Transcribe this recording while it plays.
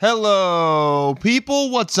Hello, people.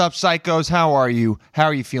 What's up, psychos? How are you? How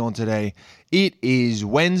are you feeling today? It is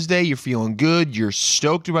Wednesday. You're feeling good. You're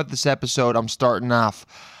stoked about this episode. I'm starting off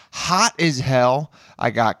hot as hell. I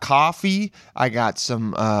got coffee. I got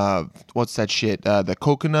some, what's that shit? The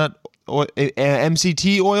coconut oil,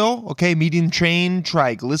 MCT oil. Okay, medium chain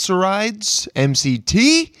triglycerides,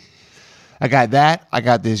 MCT. I got that. I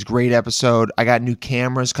got this great episode. I got new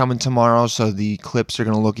cameras coming tomorrow, so the clips are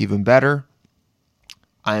going to look even better.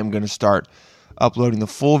 I am going to start uploading the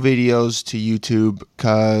full videos to YouTube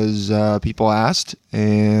because people asked.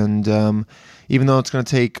 And even though it's going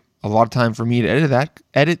to take a lot of time for me to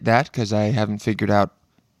edit that because I haven't figured out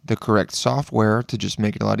the correct software to just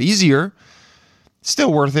make it a lot easier, it's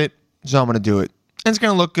still worth it. So I'm going to do it. And it's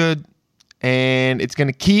going to look good. And it's going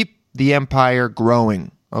to keep the empire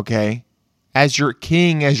growing, okay? As your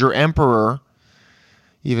king, as your emperor,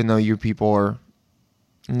 even though you people are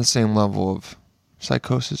in the same level of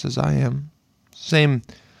psychosis as I am. Same.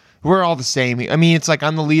 We're all the same. I mean, it's like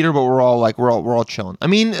I'm the leader, but we're all chilling. I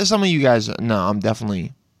mean, some of you guys, no, I'm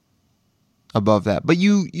definitely above that. But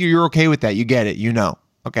you're okay with that. You get it. You know.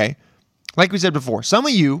 Okay? Like we said before, some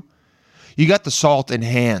of you got the salt in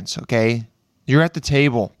hands, okay? You're at the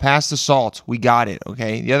table. Pass the salt. We got it,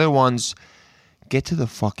 okay? The other ones, get to the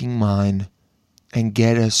fucking mine and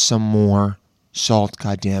get us some more salt,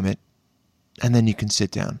 goddammit. And then you can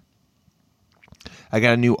sit down. I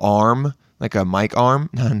got a new arm, like a mic arm,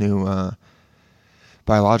 not a new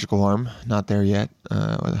biological arm. Not there yet.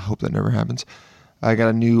 I hope that never happens. I got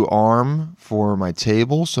a new arm for my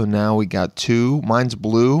table, so now we got two. Mine's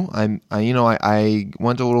blue. I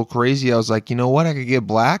went a little crazy. I was like, you know what? I could get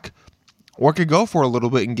black, or I could go for a little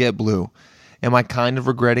bit and get blue. Am I kind of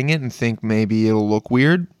regretting it and think maybe it'll look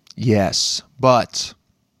weird? Yes, but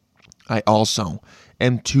I also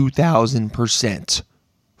am 2,000%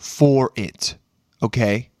 for it.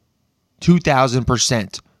 Okay,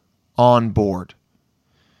 2,000% on board.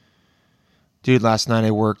 Dude, last night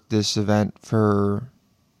I worked this event for,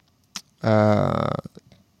 not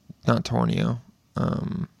Tornio.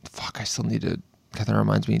 I still need to, God, that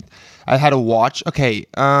reminds me. I had a watch. Okay,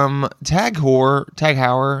 Tag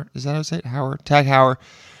Heuer, is that how I say it? Tag Heuer.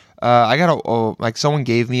 I got someone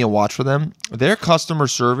gave me a watch for them. Their customer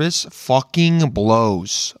service fucking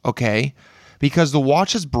blows, okay? Because the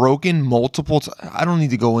watch has broken multiple times. I don't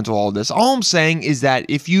need to go into all of this. All I'm saying is that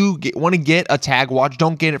if you want to get a Tag watch,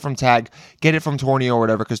 don't get it from Tag. Get it from Tornio or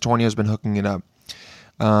whatever, because Tornio's been hooking it up.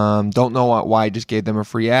 Don't know why I just gave them a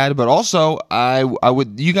free ad. But also, I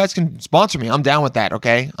would. You guys can sponsor me. I'm down with that,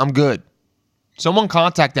 okay? I'm good. Someone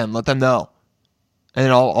contact them. Let them know. And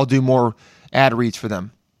then I'll do more ad reads for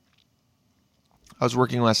them. I was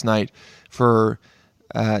working last night for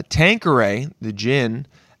Tanqueray, the gin,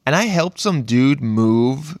 and I helped some dude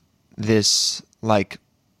move this, truck,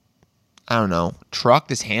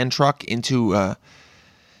 this hand truck into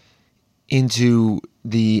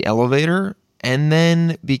the elevator. And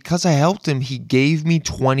then because I helped him, he gave me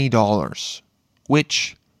 $20,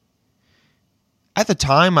 which at the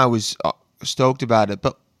time I was stoked about it.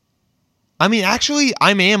 But I mean, actually,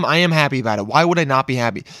 I am happy about it. Why would I not be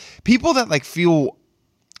happy? People that feel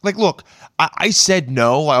look, I said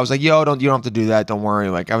no. I was like, yo, you don't have to do that. Don't worry.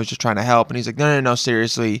 I was just trying to help. And he's like, no,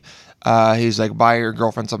 seriously. He's like, buy your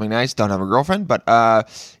girlfriend something nice. Don't have a girlfriend, but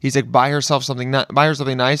he's like, buy her something nice. I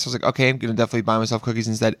was like, okay, I'm gonna definitely buy myself cookies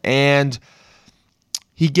instead. And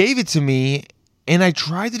he gave it to me, and I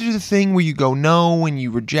tried to do the thing where you go no and you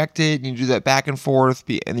reject it, and you do that back and forth,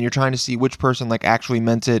 and then you're trying to see which person actually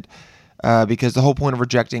meant it, because the whole point of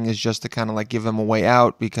rejecting is just to kind of give them a way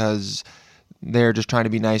out, because they're just trying to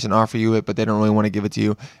be nice and offer you it, but they don't really want to give it to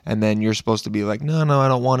you. And then you're supposed to be like, no, I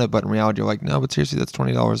don't want it. But in reality, you're like, no, but seriously, that's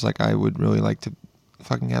 $20. I would really like to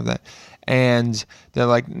fucking have that. And they're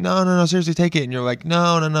like, no, seriously, take it. And you're like,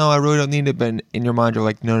 no, I really don't need it. But in your mind, you're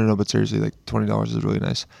like, no, but seriously, $20 is really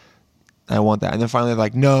nice. I want that. And then finally, they're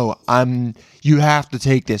like, no, you have to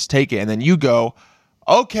take this. Take it. And then you go,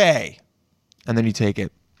 okay. And then you take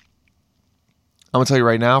it. I'm going to tell you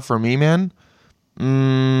right now, for me, man,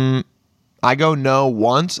 I go no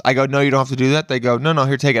once. I go, no, you don't have to do that. They go, no,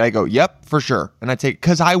 here, take it. I go, yep, for sure. And I take it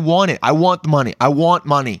because I want it. I want the money. I want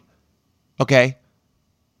money. Okay?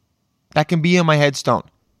 That can be in my headstone,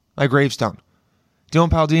 my gravestone. Dylan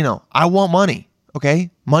Palladino, I want money. Okay?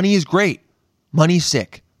 Money is great. Money's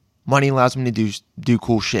sick. Money allows me to do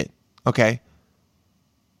cool shit. Okay?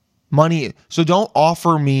 Money. So don't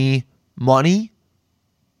offer me money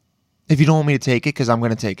if you don't want me to take it, because I'm going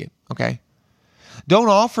to take it. Okay? Don't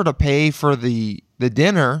offer to pay for the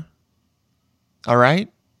dinner, all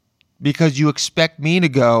right? Because you expect me to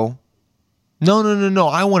go, no,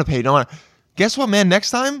 I want to pay. No, Guess what, man?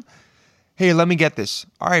 Next time, hey, let me get this.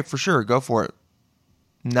 All right, for sure, go for it.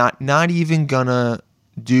 Not even gonna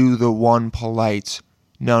do the one polite,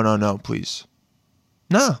 no, please.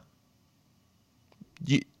 No.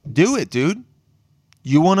 Do it, dude.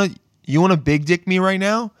 You wanna big dick me right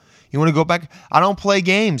now? You wanna go back? I don't play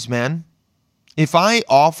games, man. If I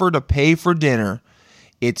offer to pay for dinner,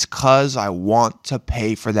 it's cause I want to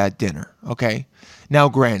pay for that dinner, okay? Now,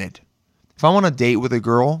 granted, if I'm on a date with a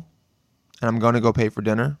girl and I'm gonna go pay for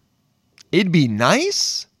dinner, it'd be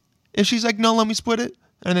nice if she's like, no, let me split it.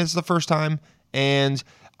 And it's the first time, and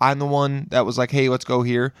I'm the one that was like, hey, let's go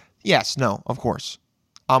here. Yes, no, of course.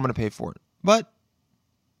 I'm going to pay for it. But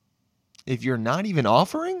if you're not even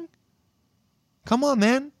offering, come on,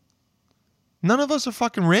 man. None of us are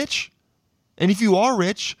fucking rich. And if you are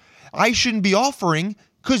rich, I shouldn't be offering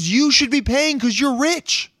because you should be paying because you're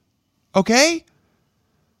rich. Okay?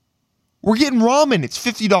 We're getting ramen. It's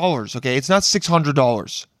 $50, okay? It's not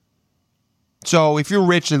 $600. So if you're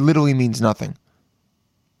rich, it literally means nothing.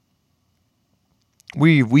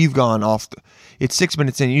 We've gone off. It's 6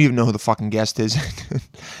 minutes in. You don't even know who the fucking guest is.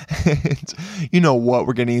 You know what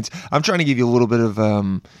we're getting into. I'm trying to give you a little bit of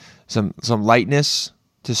some lightness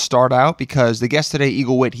to start out because the guest today,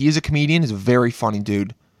 Witt, he is a comedian. He's a very funny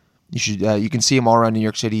dude. You can see him all around New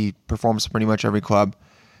York City. He performs pretty much every club.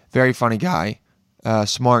 Very funny guy,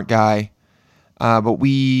 smart guy. But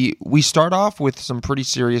we start off with some pretty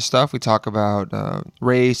serious stuff. We talk about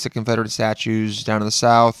race, the Confederate statues down in the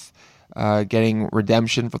South. Getting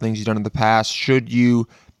redemption for things you've done in the past. Should you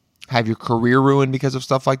have your career ruined because of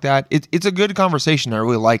stuff like that? It's a good conversation. I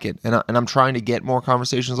really like it. And I'm trying to get more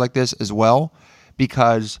conversations like this as well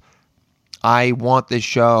because I want this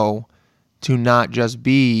show to not just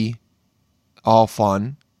be all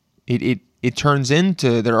fun. It turns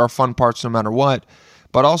into, there are fun parts no matter what,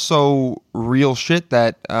 but also real shit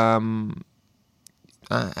that, I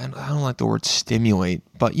don't like the word stimulate,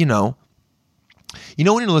 but you know when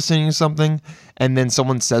you're listening to something and then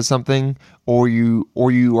someone says something or you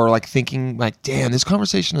are like thinking like, damn, this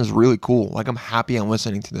conversation is really cool. Like I'm happy I'm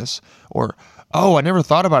listening to this. Or, oh, I never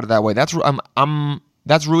thought about it that way. That's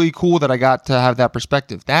really cool that I got to have that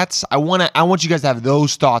perspective. I want you guys to have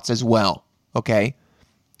those thoughts as well. Okay?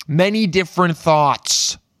 Many different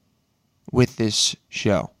thoughts with this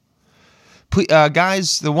show. Please,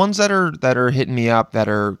 guys, the ones that are hitting me up, that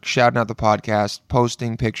are shouting out the podcast,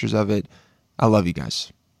 posting pictures of it, I love you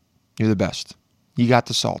guys. You're the best. You got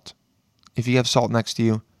the salt. If you have salt next to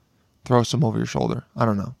you, throw some over your shoulder. I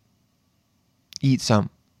don't know. Eat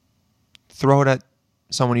some. Throw it at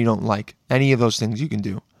someone you don't like. Any of those things you can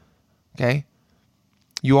do. Okay?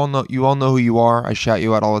 You all know who you are. I shout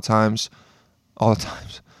you out all the time. All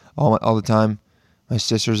the time. My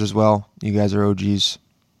sisters as well. You guys are OGs.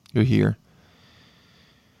 You're here.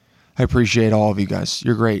 I appreciate all of you guys.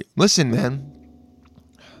 You're great. Listen, man.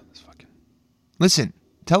 Listen,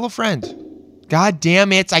 tell a friend. God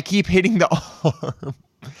damn it, I keep hitting the arm.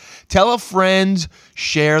 Tell a friend,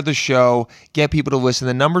 share the show, get people to listen.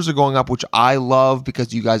 The numbers are going up, which I love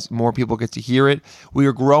because you guys, more people get to hear it. We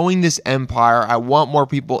are growing this empire. I want more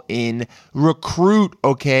people in. Recruit,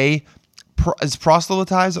 okay? Is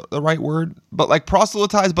proselytize the right word? But like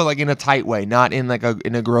proselytize, but like in a tight way, not in like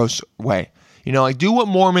in a gross way. You know, like do what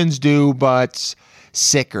Mormons do, but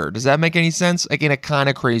sicker. Does that make any sense? Like in a kind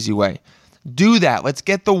of crazy way. Do that. Let's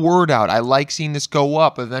get the word out. I like seeing this go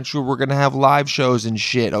up. Eventually, we're going to have live shows and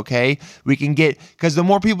shit, okay? We can get, because the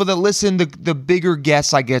more people that listen, the bigger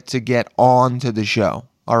guests I get to get on to the show,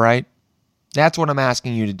 all right? That's what I'm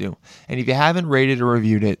asking you to do. And if you haven't rated or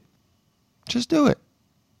reviewed it, just do it.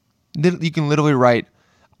 You can literally write,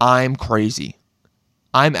 I'm crazy.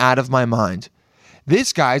 I'm out of my mind.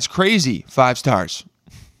 This guy's crazy. 5 stars.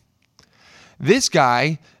 This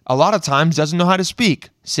guy, a lot of times, doesn't know how to speak.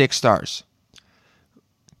 6 stars.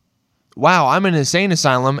 Wow, I'm in an insane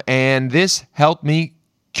asylum, and this helped me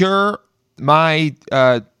cure my,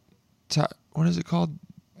 what is it called?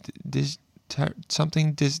 Dyskinesia?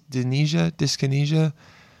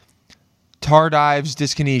 Tardive's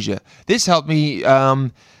dyskinesia. This helped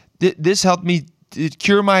me,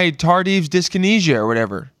 cure my Tardive's dyskinesia or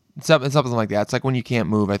whatever. Something like that. It's like when you can't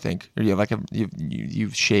move, I think, or you have like you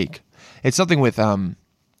shake. It's something with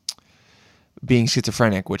being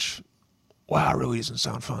schizophrenic, which, wow, really doesn't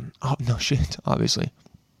sound fun. Oh, no shit, obviously.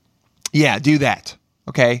 Yeah, do that,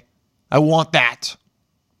 okay? I want that.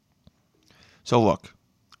 So look,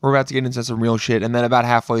 we're about to get into some real shit, and then about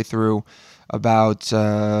halfway through, about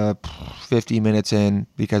 50 minutes in,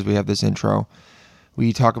 because we have this intro,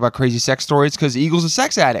 we talk about crazy sex stories, because Eagle's a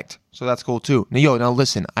sex addict, so that's cool too. Now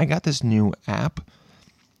listen, I got this new app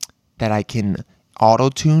that I can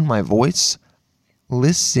auto-tune my voice.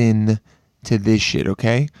 listen to this shit,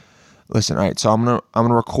 okay? Listen, all right, so I'm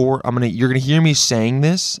gonna record, you're gonna hear me saying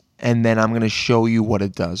this, and then I'm gonna show you what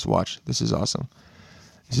it does. Watch. This is awesome.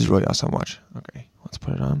 This is really awesome. Watch. Okay, let's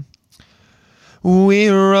put it on.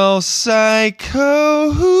 We're all psychos,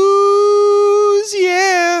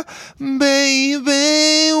 yeah,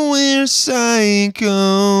 baby, we're psychos.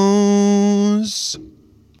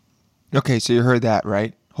 Okay, so you heard that,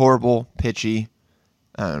 right? Horrible, pitchy.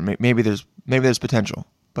 Maybe there's potential,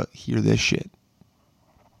 but hear this shit.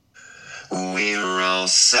 We're all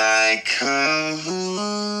psychos,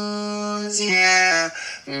 yeah,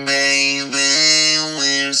 baby,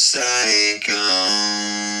 we're psychos.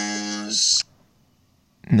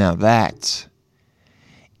 Now that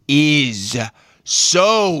is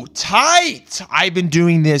so tight. I've been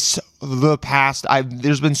doing this the past.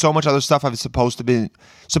 There's been so much other stuff I'm supposed to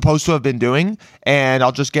have been doing, and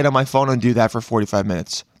I'll just get on my phone and do that for 45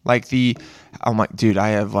 minutes. I'm like, dude, I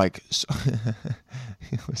have like.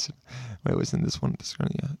 Listen, this one.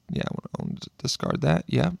 Yeah, I want to discard that.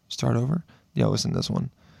 Yeah, start over. Yeah, listen, this one.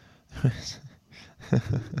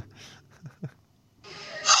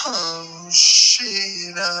 Oh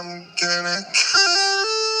shit, I'm gonna come.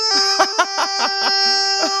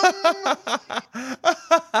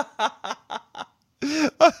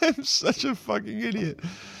 I'm such a fucking idiot.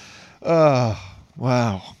 Oh,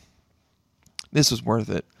 wow. This was worth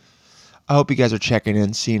it. I hope you guys are checking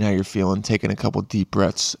in, seeing how you're feeling, taking a couple deep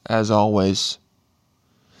breaths, as always,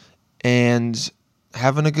 and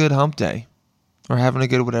having a good hump day, or having a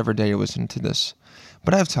good whatever day you're listening to this.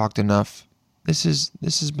 But I've talked enough. This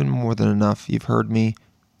has been more than enough. You've heard me.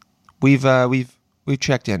 We've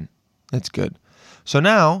checked in. That's good. So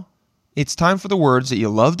now it's time for the words that you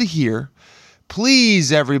love to hear.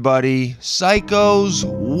 Please, everybody, psychos,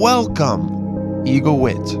 welcome Eagle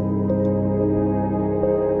Witt.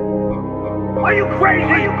 Are you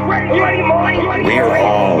crazy? We're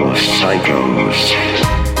all psychos.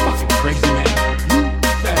 Fucking crazy man.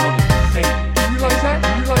 You realize that?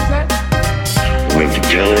 With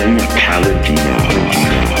Dylan Paladino.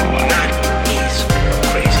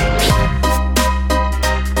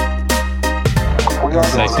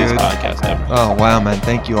 Sexiest podcast ever. Oh wow, man!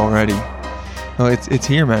 Thank you already. Oh, it's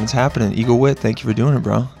here, man. It's happening. Eagle Witt, thank you for doing it,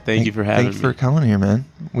 bro. Thank you for having me. Thank you for coming here, man.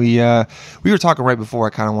 We were talking right before. I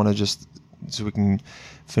kind of want to just so we can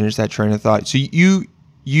finish that train of thought. So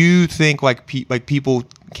you think like people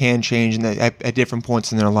can change at different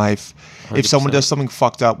points in their life. 100%. If someone does something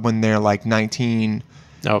fucked up when they're like 19.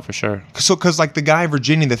 Oh, for sure. So, because like the guy in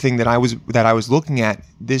Virginia, the thing that I was looking at,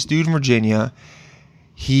 this dude in Virginia,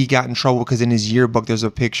 he got in trouble because in his yearbook there's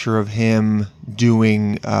a picture of him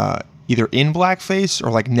doing either in blackface or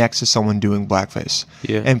like next to someone doing blackface.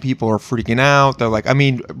 Yeah. And people are freaking out. They're like, I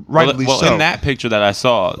mean, rightly so. Well, in that picture that I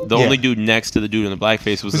saw, the only dude next to the dude in the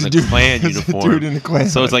blackface was in the Klan uniform. Dude in the Klan.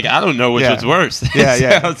 So it's like, I don't know which one's worse.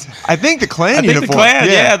 Yeah. I think the Klan uniform.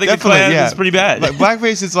 The Klan is pretty bad. Like,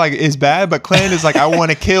 blackface is bad, but Klan is like, I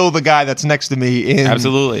want to kill the guy that's next to me.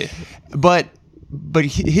 Absolutely. But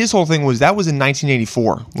his whole thing was that was in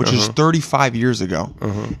 1984, which is 35 years ago.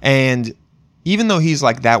 And even though he's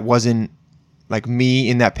like, that wasn't like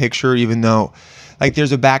me in that picture, even though like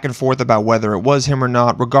there's a back and forth about whether it was him or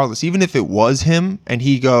not, regardless, even if it was him and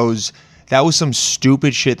he goes, that was some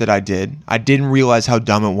stupid shit that I did. I didn't realize how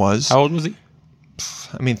dumb it was. How old was he?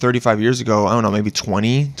 I mean, 35 years ago, I don't know, maybe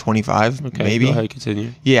 20, 25, okay, maybe. Go ahead,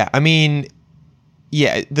 continue. Yeah, I mean,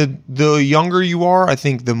 yeah, the younger you are, I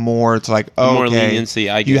think the more it's like, oh, more okay, leniency,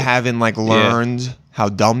 I get you it. haven't like learned how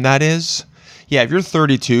dumb that is. Yeah, if you're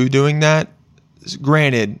 32 doing that,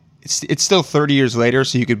 granted, it's still 30 years later,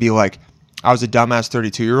 so you could be like, I was a dumbass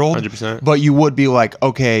 32-year-old. 100%. But you would be like,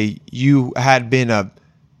 okay, you had been a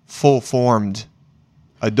full-formed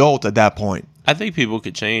adult at that point. I think people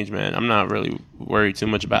could change, man. I'm not really worried too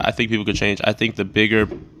much about it. I think people could change. I think the bigger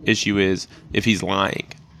issue is if he's lying.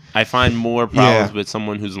 I find more problems with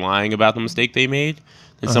someone who's lying about the mistake they made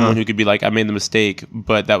than someone who could be like, I made the mistake,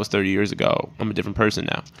 but that was 30 years ago. I'm a different person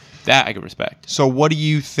now. That I can respect. So what do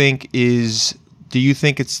you think is... Do you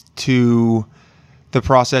think it's to the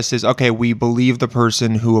process is, okay, we believe the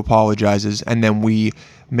person who apologizes and then we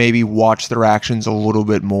maybe watch their actions a little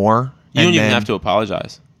bit more? You don't even have to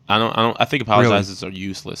apologize. I think apologizes are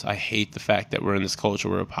useless. I hate the fact that we're in this culture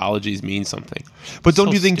where apologies mean something. But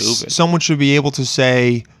don't you think someone should be able to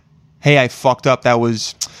say, hey, I fucked up. That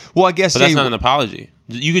was, well, I guess. But that's not an apology.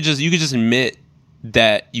 You could just admit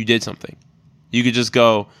that you did something. You could just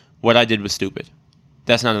go, what I did was stupid.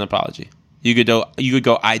 That's not an apology. You could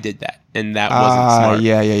go, I did that, and that wasn't smart.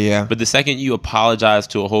 Yeah. But the second you apologize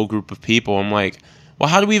to a whole group of people, I'm like, Well,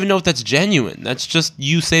 how do we even know if that's genuine? That's just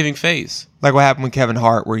you saving face. Like what happened with Kevin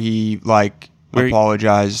Hart, where he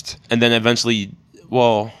apologized, and then eventually,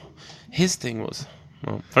 well, his thing was,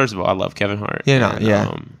 well, first of all, I love Kevin Hart.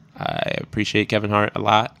 I appreciate Kevin Hart a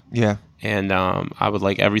lot. Yeah. And I would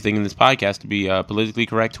like everything in this podcast to be politically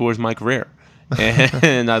correct towards my career.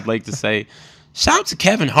 And I'd like to say, shout out to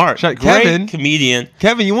Kevin Hart. Great Kevin, comedian.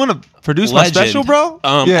 Kevin, you want to produce Legend. my special, bro?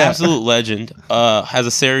 Absolute legend. Has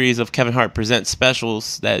a series of Kevin Hart Presents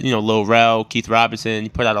specials that, Lil Rel, Keith Robinson, he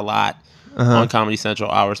put out a lot on Comedy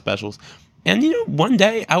Central, hour specials. And, one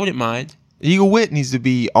day I wouldn't mind. Eagle Witt needs to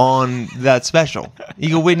be on that special.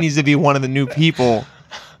 Eagle Witt needs to be one of the new people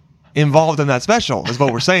involved in that special, is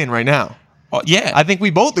what we're saying right now. Yeah. I think we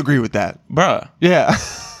both agree with that. Bruh. Yeah.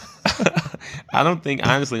 I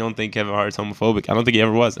honestly don't think Kevin Hart's homophobic. I don't think he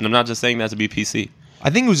ever was. And I'm not just saying that to be PC. I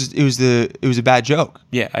think it was a bad joke.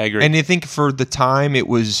 Yeah, I agree. And I think for the time it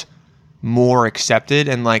was more accepted,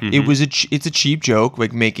 and like it's a cheap joke,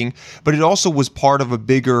 like making, but it also was part of a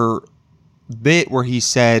bigger bit where he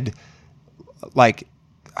said, like,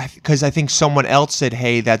 because I think someone else said,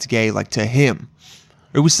 "Hey, that's gay," like to him.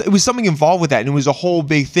 It was something involved with that, and it was a whole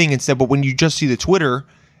big thing instead. But when you just see the Twitter,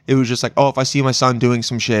 it was just like, oh, if I see my son doing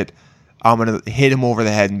some shit, I'm gonna hit him over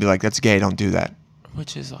the head and be like, that's gay, don't do that.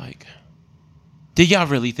 Which is like, did y'all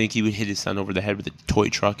really think he would hit his son over the head with a toy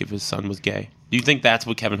truck if his son was gay? Do you think that's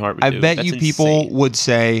what Kevin Hart would do? I bet that's you insane. people would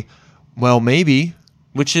say, well, maybe.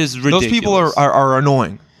 Which is ridiculous. Those people are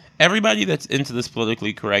annoying. Everybody that's into this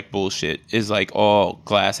politically correct bullshit is like all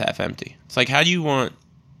glass half empty. It's like, how do you want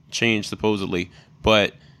change supposedly,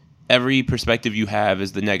 but every perspective you have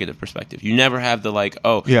is the negative perspective. You never have the like,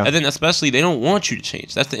 oh, yeah. And then especially they don't want you to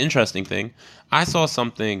change. That's the interesting thing. I saw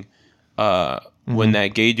something when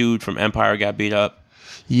that gay dude from Empire got beat up.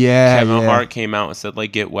 Yeah, Kevin Hart came out and said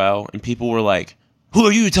like, get well, and people were like, who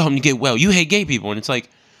are you to tell him to get well? You hate gay people. And it's like,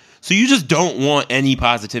 so you just don't want any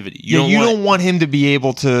positivity. You don't want him to be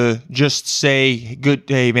able to just say, "Good,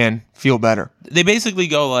 hey man, feel better." They basically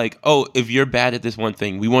go like, "Oh, if you're bad at this one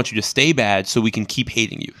thing, we want you to stay bad so we can keep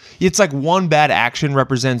hating you." It's like one bad action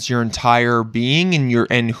represents your entire being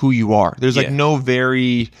and who you are. There's like no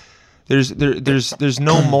there's no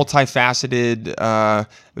multifaceted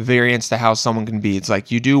variance to how someone can be. It's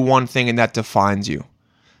like you do one thing and that defines you,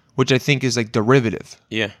 which I think is like derivative.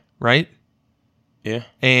 Yeah. Right. Yeah.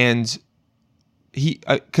 And he,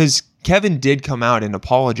 because Kevin did come out and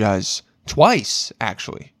apologize twice,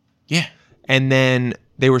 actually. Yeah. And then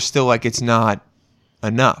they were still like, it's not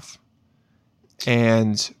enough.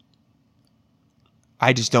 And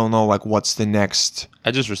I just don't know, like, what's the next.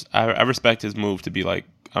 I respect his move to be like,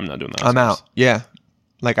 I'm not doing that. I'm out. Yeah.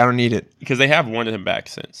 Like, I don't need it. Because they have wanted him back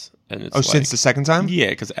since. And it's since the second time? Yeah,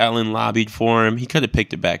 because Ellen lobbied for him. He could have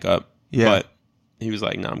picked it back up. Yeah. But he was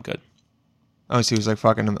like, no, I'm good. Oh, so he was like,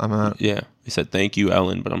 fucking, I'm out. Yeah. He said, thank you,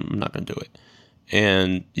 Ellen, but I'm not going to do it.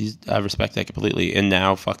 And I respect that completely. And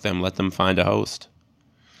now, fuck them. Let them find a host.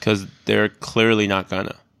 Because they're clearly not going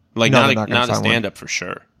to. Like, No, not a stand-up for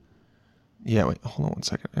sure. Yeah, wait, hold on one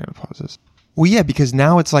second. I gotta pause this. Well, yeah, because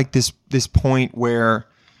now it's like this point where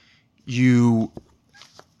you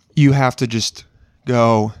have to just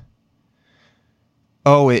go,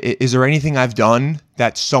 oh, is there anything I've done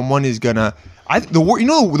that someone is gonna...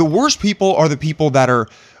 the worst people are the people that are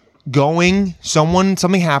going,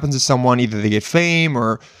 something happens to someone, either they get fame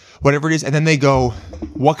or whatever it is, and then they go,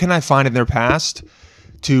 what can I find in their past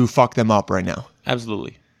to fuck them up right now?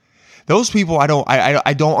 Absolutely. Those people, I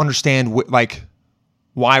don't understand like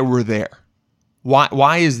why we're there.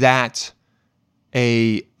 Why is that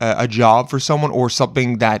a job for someone or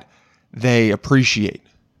something that they appreciate?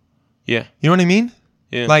 Yeah. You know what I mean?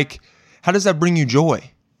 Yeah. Like, how does that bring you joy?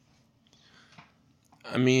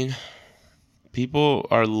 I mean, people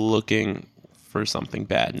are looking for something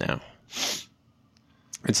bad now.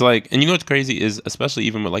 It's like, and you know what's crazy is, especially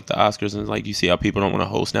even with like the Oscars, and like you see how people don't want to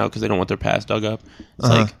host now because they don't want their past dug up. It's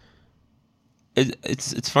like,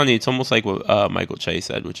 it's funny. It's almost like what Michael Che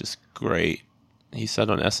said, which is great. He said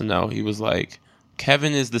on SNL, he was like,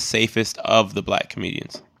 Kevin is the safest of the black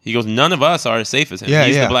comedians. He goes, none of us are as safe as him. Yeah,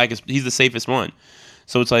 he's the safest one.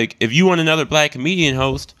 So it's like, if you want another black comedian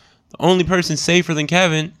host, the only person safer than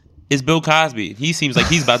Kevin is Bill Cosby. He seems like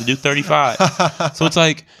he's about to do 35. So it's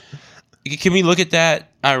like, can we look at that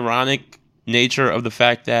ironic nature of the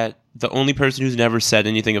fact that the only person who's never said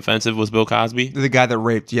anything offensive was Bill Cosby? The guy that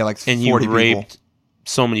raped, like 40 and people. he raped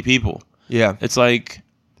so many people. Yeah. It's like,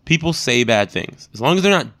 people say bad things. As long as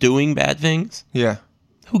they're not doing bad things, Yeah.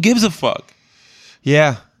 who gives a fuck?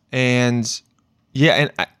 Yeah. And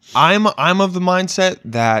I'm of the mindset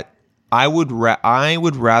that I would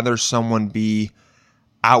rather someone be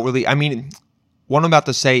outwardly. I mean, what I'm about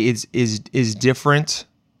to say is different,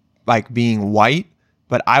 like being white.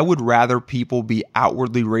 But I would rather people be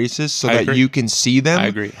outwardly racist so that you can see them I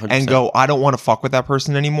agree, 100%. and go, I don't want to fuck with that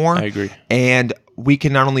person anymore. I agree. And we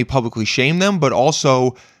can not only publicly shame them, but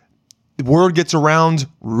also word gets around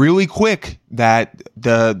really quick that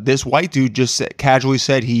this white dude just casually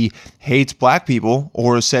said he hates black people,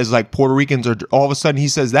 or says like Puerto Ricans, or all of a sudden he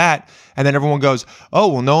says that, and then everyone goes, oh,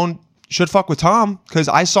 well, no one should fuck with Tom because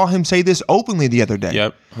I saw him say this openly the other day.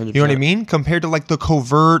 Yep, 100%. You know what I mean? Compared to like the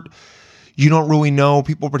covert, you don't really know,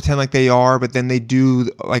 people pretend like they are, but then they do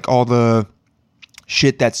like all the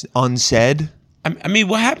shit that's unsaid. I mean,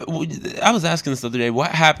 what happened? I was asking this the other day. What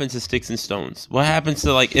happened to sticks and stones? What happens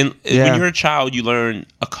to like when you're a child, you learn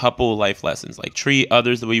a couple life lessons, like treat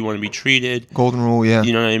others the way you want to be treated. Golden rule, yeah.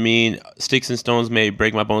 You know what I mean? Sticks and stones may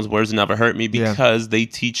break my bones, words will never hurt me, because they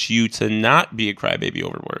teach you to not be a crybaby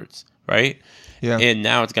over words, right? Yeah. And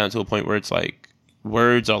now it's gotten to a point where it's like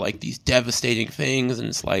words are like these devastating things, and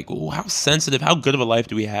it's like, oh, how sensitive, how good of a life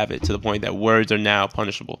do we have it to the point that words are now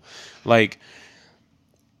punishable? Like,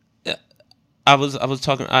 I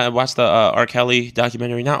watched the R. Kelly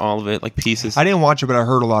documentary, not all of it, like pieces. I didn't watch it, but I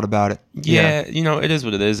heard a lot about it. Yeah, you know, it is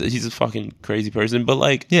what it is. He's a fucking crazy person, but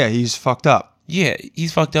like, yeah, he's fucked up. Yeah,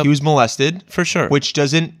 he's fucked up. He was molested. For sure. Which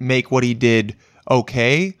doesn't make what he did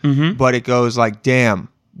okay, Mm-hmm. but it goes like, damn,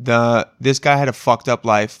 this guy had a fucked up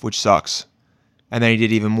life, which sucks. And then he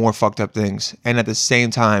did even more fucked up things. And at the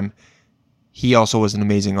same time, he also was an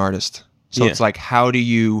amazing artist. So it's like, how do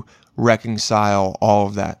you reconcile all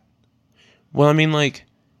of that? Well, I mean, like,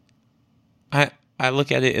 I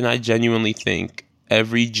look at it and I genuinely think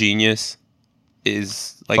every genius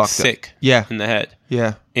is like Fucked sick up. in the head.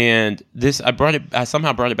 Yeah. And I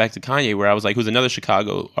somehow brought it back to Kanye, where I was like, who's another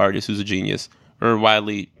Chicago artist who's a genius, or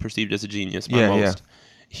widely perceived as a genius by most.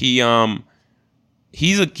 Yeah.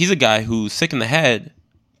 He's a guy who's sick in the head,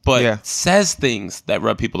 but says things that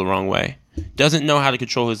rub people the wrong way. Doesn't know how to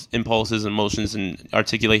control his impulses and emotions and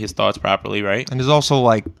articulate his thoughts properly, right? And is also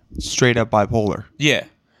like straight up bipolar. Yeah.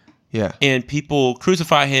 Yeah. And people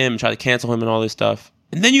crucify him, try to cancel him and all this stuff.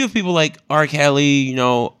 And then you have people like R. Kelly, you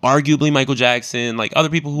know, arguably Michael Jackson, like other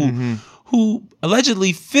people who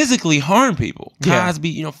allegedly physically harm people. Cosby,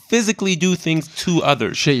 you know, physically do things to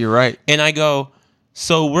others. Shit, you're right. And I go,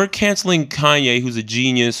 so we're canceling Kanye, who's a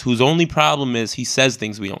genius, whose only problem is he says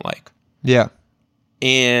things we don't like. Yeah.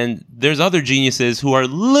 And there's other geniuses who are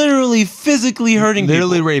literally physically hurting people.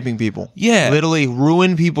 Literally raping people. Yeah. Literally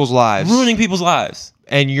ruining people's lives.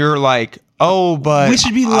 And you're like, oh, but... we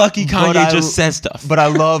should be lucky Kanye just says stuff. But I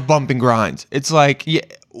love bump and grind. It's like... yeah.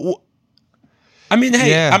 I mean,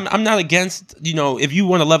 hey, I'm not against, you know, if you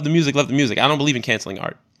want to love the music, love the music. I don't believe in canceling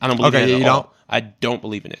art. I don't believe in it at all. I don't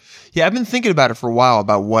believe in it. Yeah, I've been thinking about it for a while,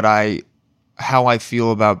 about how I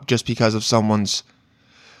feel about just because of someone's...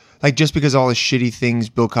 like, just because all the shitty things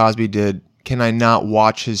Bill Cosby did, can I not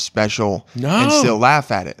watch his special and still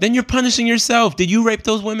laugh at it? Then you're punishing yourself. Did you rape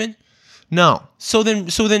those women? No. So then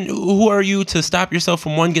who are you to stop yourself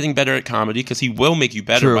from, one, getting better at comedy, because he will make you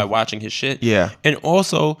better by watching his shit. Yeah. And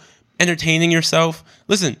also entertaining yourself.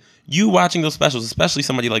 Listen, you watching those specials, especially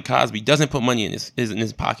somebody like Cosby, doesn't put money in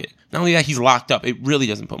his pocket. Not only that, he's locked up. It really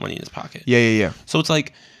doesn't put money in his pocket. Yeah. So it's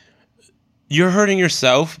like, you're hurting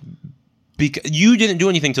yourself because you didn't do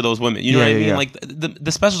anything to those women. You know what I mean? Yeah. Like,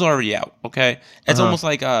 the special's already out, okay? It's almost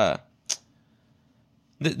like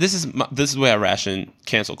this is the way I ration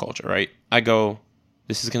cancel culture, right? I go,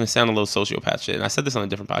 this is going to sound a little sociopath shit, and I said this on a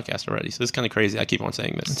different podcast already, so it's kind of crazy. I keep on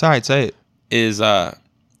saying this. It's all right, say it.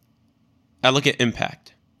 I look at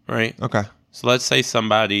impact, right? Okay. So let's say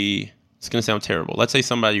somebody, it's going to sound terrible, let's say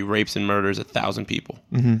somebody rapes and murders 1,000 people,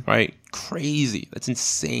 right? Crazy. That's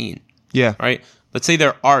insane. Yeah. Right? Let's say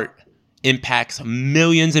their art impacts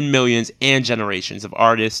millions and millions and generations of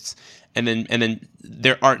artists, and then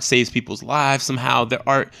their art saves people's lives somehow. Their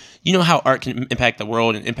art, you know how art can impact the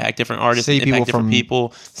world and impact different artists, save impact different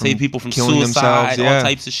people, save people from suicide, all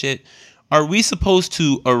types of shit. Are we supposed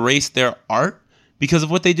to erase their art because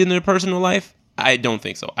of what they did in their personal life? I don't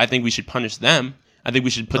think so. I think we should punish them. I think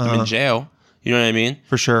we should put them in jail. You know what I mean?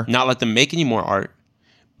 For sure. Not let them make any more art.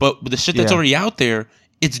 But the shit that's already out there,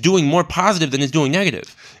 it's doing more positive than it's doing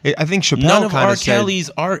negative. I think Chappelle none of kind R. of Kelly's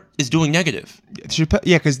art is doing negative.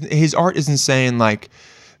 Yeah, because his art isn't saying like,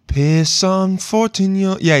 piss on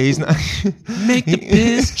 14-year. Yeah, he's not. Make the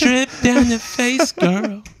piss drip down your face,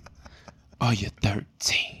 girl. Oh, you're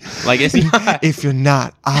 13. Like, it's not. If you're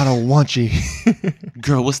not, I don't want you.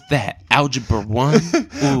 Girl, what's that? Algebra 1?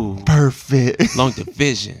 Ooh. Perfect. Long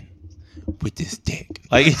division with this dick.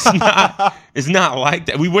 Like, it's not like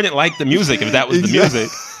that. We wouldn't like the music if that was the music.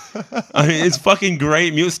 I mean, it's fucking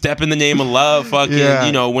great music. Step in the Name of Love, fucking,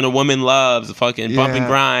 you know, When a Woman Loves, fucking Bump and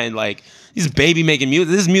Grind, like, he's baby making music.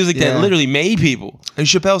 This is music that literally made people. And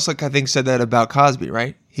Chappelle's like, I think, said that about Cosby,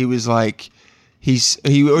 right? He was like, he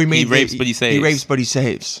rapes, but he saves. He rapes, but he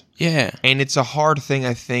saves. Yeah. And it's a hard thing,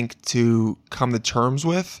 I think, to come to terms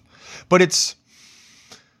with. But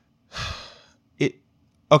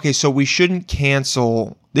okay, so we shouldn't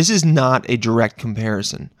cancel. This is not a direct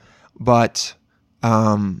comparison, but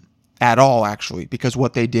at all, actually, because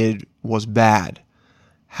what they did was bad.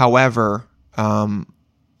 However,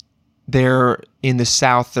 there in the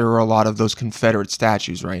South, there are a lot of those Confederate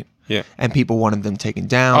statues, right? Yeah. And people wanted them taken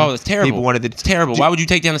down. Oh, it's terrible. People wanted it's terrible. Why would you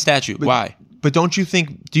take down a statue? Why? But do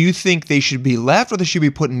you think they should be left or they should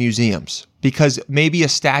be put in museums? Because maybe a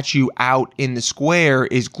statue out in the square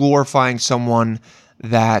is glorifying someone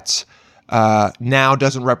that now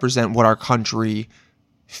doesn't represent what our country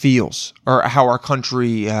feels or how our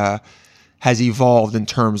country has evolved in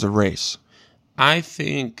terms of race. I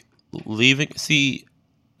think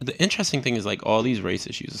the interesting thing is like all these race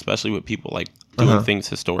issues, especially with people like doing things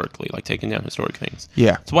historically, like taking down historic things.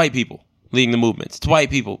 Yeah. It's white people leading the movements. It's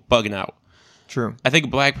white people bugging out. True. I think a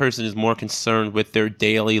black person is more concerned with their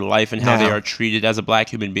daily life and how they are treated as a black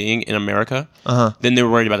human being in America than they're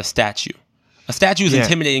worried about a statue. A statue is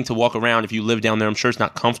intimidating to walk around if you live down there. I'm sure it's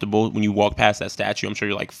not comfortable when you walk past that statue. I'm sure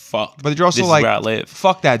you're like, fuck. But you're also this like, is where I live.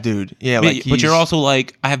 Fuck that dude. Yeah, but you're also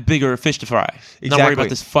like, I have bigger fish to fry. Exactly. Not worried about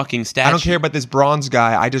this fucking statue. I don't care about this bronze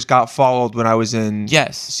guy. I just got followed when I was in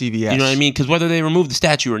CVS. You know what I mean? Because whether they remove the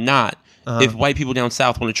statue or not, if white people down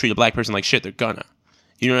south want to treat a black person like shit, they're gonna.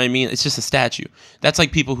 You know what I mean? It's just a statue. That's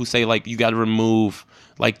like people who say like you got to remove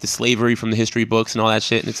like the slavery from the history books and all that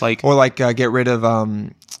shit. And it's like, or like get rid of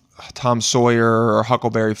Tom Sawyer or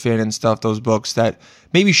Huckleberry Finn and stuff. Those books that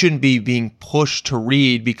maybe shouldn't be being pushed to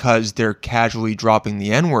read because they're casually dropping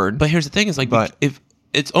the N-word. But here's the thing: is like if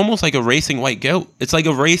it's almost like erasing white guilt. It's like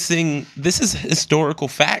erasing. This is historical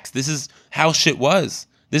facts. This is how shit was.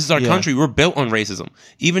 This is our country. We're built on racism.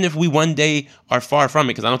 Even if we one day are far from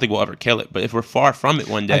it, because I don't think we'll ever kill it, but if we're far from it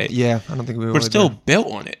one day, I don't think we will. We're still built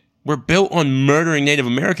on it. We're built on murdering Native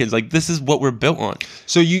Americans. Like, this is what we're built on.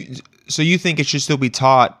 So you think it should still be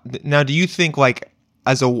taught? Now, do you think like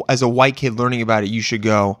as a white kid learning about it, you should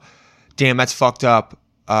go, damn, that's fucked up.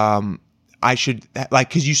 I should like,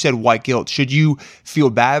 because you said white guilt. Should you feel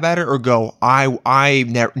bad about it or go,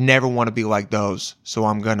 I never want to be like those, so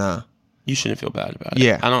I'm gonna. You shouldn't feel bad about it.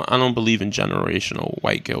 Yeah. I don't believe in generational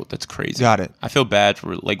white guilt. That's crazy. Got it. I feel bad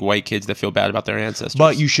for like white kids that feel bad about their ancestors.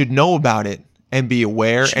 But you should know about it and be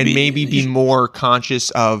aware and maybe be more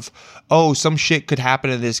conscious of, oh, some shit could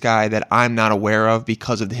happen to this guy that I'm not aware of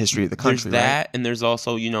because of the history of the country. There's that, and there's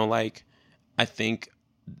also, you know, like, I think,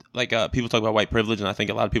 like, people talk about white privilege, and I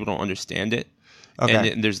think a lot of people don't understand it.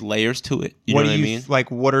 Okay. And there's layers to it. You know what I mean?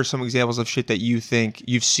 Like, what are some examples of shit that you think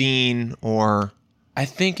you've seen or... I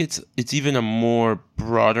think it's even a more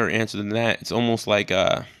broader answer than that. It's almost like,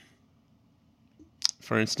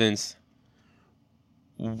 for instance,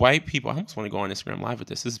 white people. I almost want to go on Instagram Live with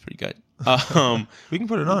this. This is pretty good. We can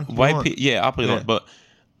put it on. White people. Yeah, I'll put it on. But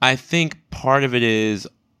I think part of it is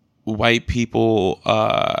white people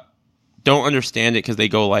don't understand it because they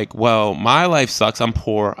go like, well, my life sucks. I'm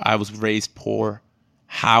poor. I was raised poor.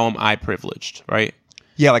 How am I privileged? Right?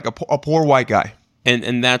 Yeah, like a poor white guy.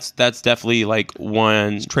 And that's definitely like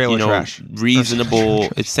one, trailer trash. Reasonable.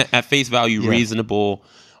 It's at face value reasonable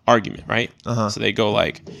argument, right? So they go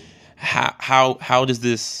like, how does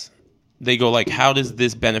this? They go like, how does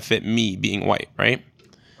this benefit me being white, right?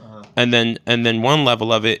 And then one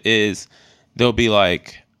level of it is they'll be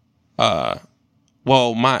like, well,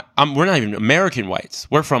 we're not even American whites.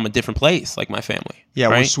 We're from a different place, like my family. Yeah,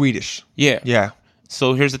 right? We're Swedish. Yeah.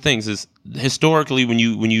 So here's the things: is historically when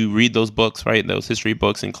you read those books, right, those history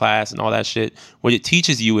books in class and all that shit, what it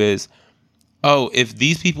teaches you is, oh, if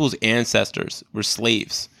these people's ancestors were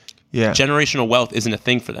slaves, generational wealth isn't a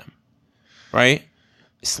thing for them, right?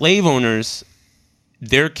 Slave owners,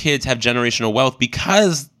 their kids have generational wealth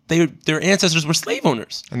because their ancestors were slave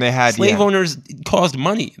owners, and they had slave owners caused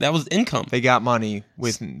money. That was income. They got money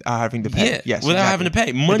with having to pay. Yes, without having to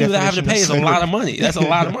pay. Money without having to pay is a lot of money. That's a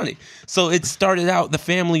lot of money. So it started out the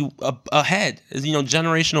family ahead, is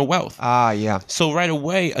generational wealth. Yeah. So right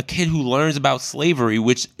away, a kid who learns about slavery,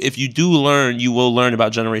 which if you do learn, you will learn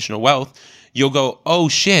about generational wealth. You'll go, oh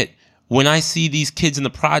shit! When I see these kids in the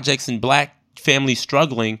projects and black families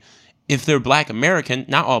struggling, if they're Black American,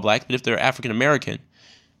 not all black, but if they're African American,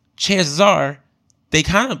 chances are they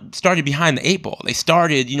kind of started behind the 8 ball. They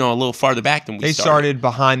started, a little farther back than we They started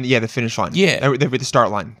behind, the finish line. Yeah. They were the start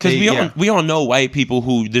line. Because we all know white people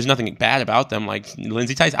who there's nothing bad about them, like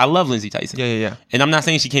Lindsey Tyson. I love Lindsey Tyson. Yeah. And I'm not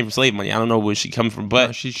saying she came from slave money. I don't know where she comes from,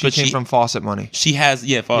 but She came from faucet money. She has,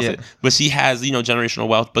 faucet. Yeah. But she has, generational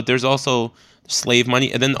wealth. But there's also slave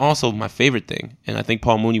money. And then also my favorite thing, and I think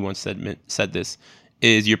Paul Mooney once said this,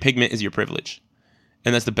 is your pigment is your privilege.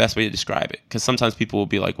 And that's the best way to describe it. Because sometimes people will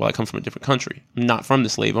be like, well, I come from a different country. I'm not from the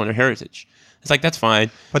slave owner heritage. It's like, that's fine.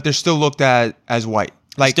 But they're still looked at as white.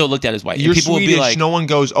 Like, still looked at as white. You're and people Swedish, will be like, no one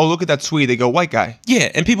goes, oh, look at that Swede. They go, white guy. Yeah,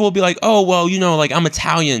 and people will be like, oh, well, like I'm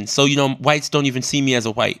Italian, so, whites don't even see me as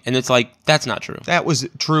a white. And it's like, that's not true. That was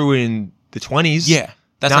true in the 20s. Yeah,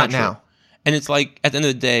 that's not true. now. And it's like, at the end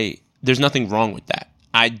of the day, there's nothing wrong with that.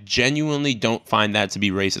 I genuinely don't find that to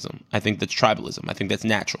be racism. I think that's tribalism. I think that's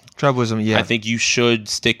natural. Tribalism, yeah. I think you should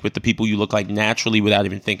stick with the people you look like naturally without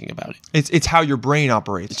even thinking about it. It's how your brain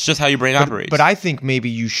operates. It's just how your brain operates. But I think maybe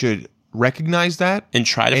you should recognize that and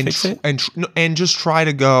try to fix it. And just try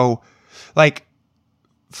to go, like,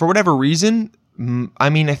 for whatever reason, I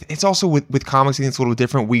mean, it's also with comics, I think it's a little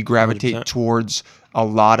different. We gravitate 100%. towards a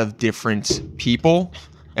lot of different people.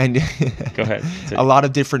 And Go ahead. A lot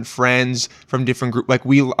of different friends from different groups. Like,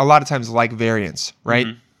 we a lot of times like variance, right?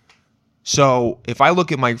 Mm-hmm. So if I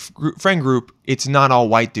look at my friend group, it's not all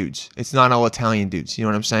white dudes. It's not all Italian dudes. You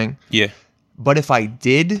know what I'm saying? Yeah. But if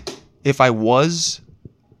I was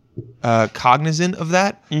cognizant of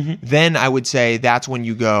that, then I would say that's when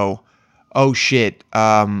you go, oh shit,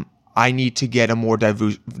 I need to get a more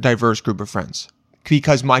diverse group of friends.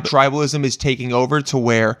 Because my tribalism is taking over to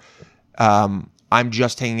where I'm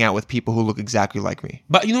just hanging out with people who look exactly like me.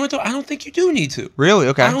 But you know what, though? I don't think you do need to. Really?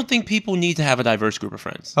 Okay. I don't think people need to have a diverse group of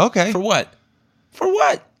friends. Okay. For what?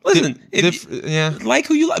 Listen, like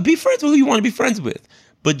who you like, be friends with who you want to be friends with.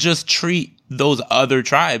 But just treat those other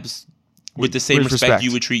tribes with the same respect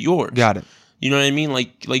you would treat yours. Got it. You know what I mean?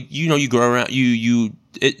 Like you grow around,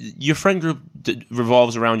 your friend group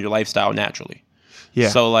revolves around your lifestyle naturally. Yeah.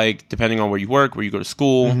 So, like, depending on where you work, where you go to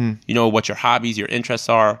school, what your hobbies, your interests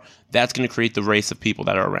are, that's going to create the race of people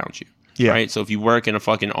that are around you. Yeah. Right? So, if you work in a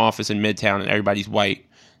fucking office in Midtown and everybody's white,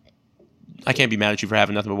 I can't be mad at you for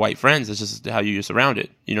having nothing but white friends. That's just how you're surrounded.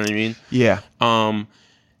 You know what I mean? Yeah.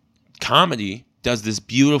 Comedy does this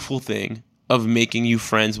beautiful thing of making you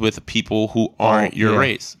friends with people who aren't your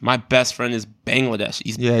race. My best friend is Bangladesh.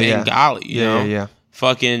 He's Bengali, you know? Yeah.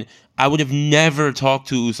 Fucking, I would have never talked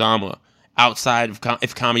to Usama outside of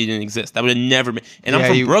if comedy didn't exist. That would have never been. And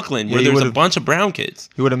I'm from Brooklyn, where there's a bunch of brown kids.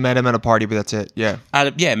 You would have met him at a party, but that's it. Yeah.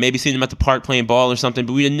 Maybe seen him at the park playing ball or something,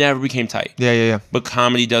 but we never became tight. Yeah. But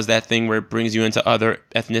comedy does that thing where it brings you into other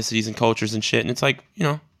ethnicities and cultures and shit, and it's like,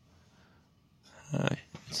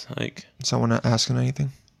 it's like... Someone asking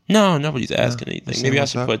anything? No, nobody's asking anything. Maybe I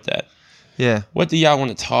should put that. Yeah. What do y'all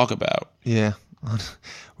want to talk about? Yeah.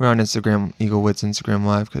 We're on Instagram, Eagle Witt's Instagram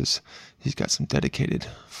Live, because he's got some dedicated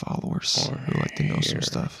followers who like to know some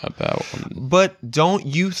stuff. But don't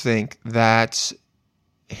you think that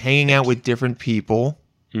hanging out with different people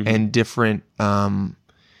and different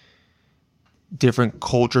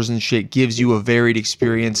cultures and shit gives you a varied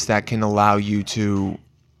experience that can allow you to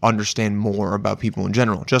understand more about people in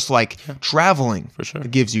general? Just like traveling for sure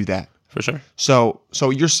gives you that. For sure. So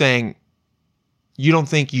you're saying you don't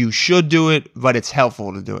think you should do it, but it's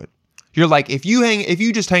helpful to do it. You're like, if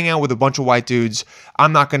you just hang out with a bunch of white dudes,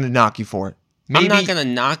 I'm not going to knock you for it. I'm not going to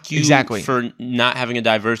knock you for not having a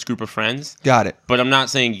diverse group of friends. Got it. But I'm not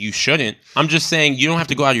saying you shouldn't. I'm just saying you don't have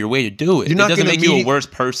to go out of your way to do it. It doesn't make you a worse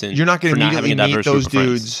person. You're not going to immediately meet those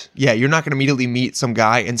dudes. Yeah, you're not going to immediately meet some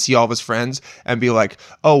guy and see all of his friends and be like,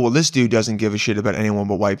 oh, well, this dude doesn't give a shit about anyone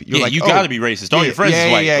but white people. You got to be racist. All your friends is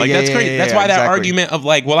white. That's crazy. That's why that argument of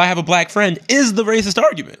like, well, I have a black friend is the racist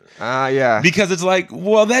argument. Yeah. Because it's like,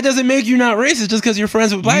 well, that doesn't make you not racist just because you're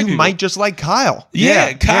friends with black people. You might just like Kyle.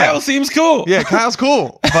 Yeah, Kyle seems cool. Yeah, Kyle's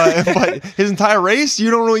cool. But his entire race,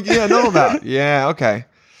 you don't really know about. Yeah, okay.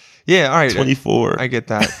 Yeah, all right. 24. I get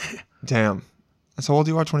that. Damn. That's how old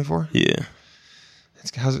you are, 24? Yeah.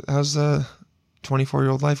 How's the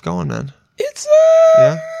 24-year-old life going, man? It's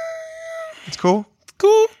It's cool? It's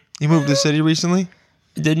cool. You moved to the city recently?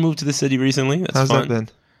 I did move to the city recently. That's How's fun.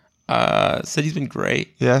 that been? City's been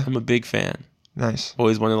great. Yeah? I'm a big fan. Nice.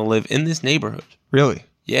 Always wanted to live in this neighborhood. Really?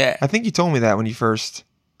 Yeah. I think you told me that when you first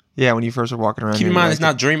were walking around. Keep in mind, it's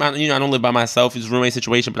not dream. I don't live by myself. It's a roommate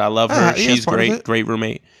situation, but I love her. She's great. Great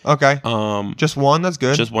roommate. Okay. Just one? That's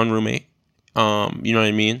good. Just one roommate. You know what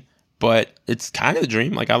I mean? But it's kind of the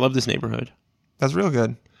dream. Like, I love this neighborhood. That's real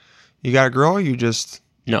good. You got a girl or you just...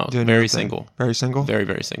 No, very single. Very single? Very,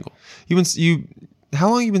 very single. How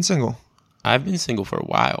long you been single? I've been single for a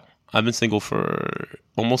while. I've been single for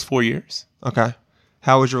almost 4 years. Okay.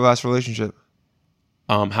 How was your last relationship?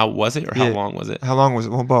 How was it, or how long was it? How long was it?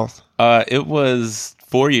 Well, both. It was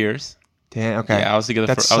 4 years. Damn. Okay. Yeah, I was together.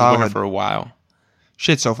 That's I was with her solid. for a while.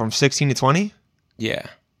 Shit. So from 16 to 20. Yeah.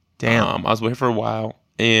 Damn. I was with her for a while,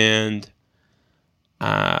 and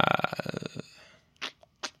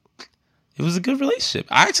it was a good relationship.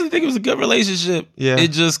 I actually think it was a good relationship. Yeah. It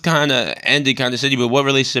just kind of ended kind of shitty, but what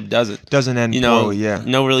relationship doesn't? Doesn't end poorly, yeah.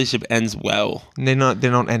 No relationship ends well. They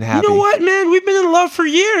don't end happy. You know what, man? We've been in love for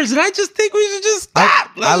years, and I just think we should just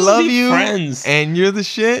stop. I love be you, friends. and you're the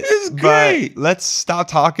shit. It's great. But let's stop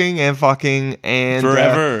talking and fucking and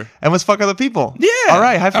Forever. And let's fuck other people. Yeah. All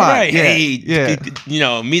right. High five. All right. Yeah. Hey,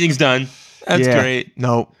 Yeah. meeting's done. That's Yeah. great.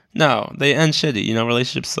 No, No, they end shitty.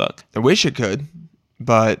 Relationships suck. I wish it could,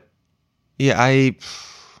 but yeah,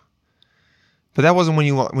 But that wasn't when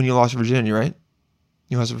you lost your virginity, right?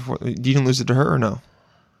 You lost it before. You didn't lose it to her or no?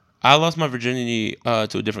 I lost my virginity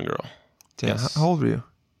to a different girl. Damn. Yes. How old were you?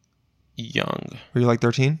 Young. Were you like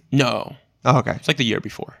 13? No. Oh, okay. It's like the year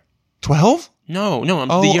before. 12? No, the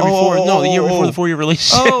Oh, year oh, before. oh, No, the year oh, before oh. the 4-year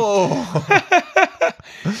relationship. Oh.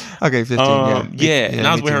 Okay, 15. And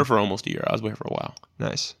I was me with too. her for almost a year. I was with her for a while,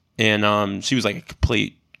 Nice. and she was like a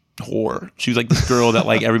complete whore. She was like this girl that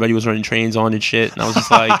like everybody was running trains on and shit. And I was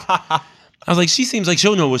just like, she seems like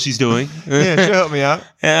she'll know what she's doing. Yeah, she'll help me out.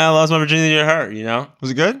 And I lost my virginity to her.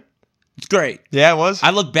 Was it good? It's great. Yeah, it was.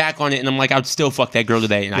 I look back on it and I'm like, I'd still fuck that girl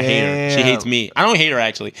today, and I hate her. She Damn. hates me. I don't hate her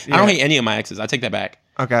actually. I don't hate any of my exes. I take that back.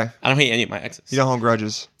 Okay. I don't hate any of my exes. You don't hold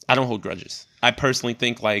grudges. I don't hold grudges. I personally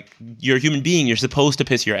think like you're a human being. You're supposed to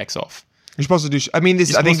piss your ex off. You're supposed to do. I think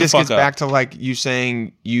supposed to this fuck gets up. back to like you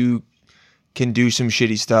saying you can do some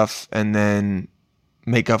shitty stuff and then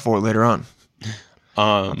make up for it later on.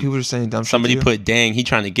 People are saying dumb Somebody shit. To put, dang, he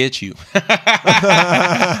trying to get you.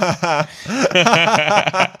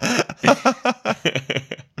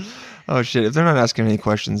 Oh shit! If they're not asking any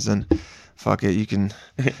questions, then fuck it. You can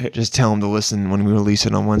just tell them to listen when we release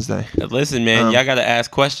it on Wednesday. Listen, man, y'all got to ask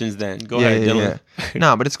questions then. Go ahead, Dylan. Yeah.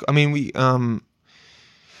 No, but it's. I mean, we.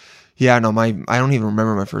 Yeah, no, I don't even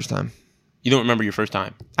remember my first time. You don't remember your first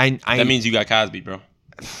time. That means you got Cosby, bro.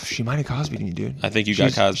 She might have Cosby'd me, dude. I think you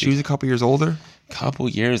got Cosby. She was a couple years older. Couple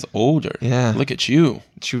years older. Yeah. Look at you.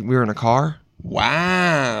 We were in a car.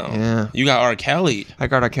 Wow. Yeah. You got R. Kelly. I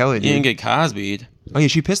got R. Kelly, dude. You didn't get Cosby'd. Oh yeah,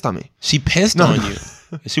 she pissed on me. She pissed on you.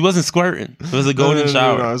 She wasn't squirting. It was a golden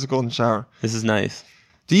shower. No, it was a golden shower. This is nice.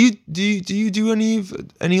 Do you do any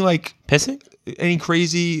like Pissing? any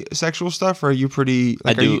crazy sexual stuff, or are you pretty?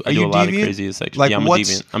 Like, I do. I do a lot of deviant? crazy sexual. Like, yeah, I'm a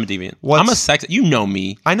deviant. I'm a sex. You know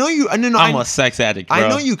me. I know you. No, I'm a sex addict, bro. I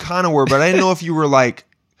know you kind of were, but I didn't know if you were like,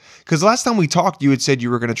 because last time we talked, you had said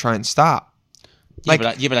you were going to try and stop. But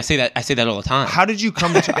I say that all the time. How did you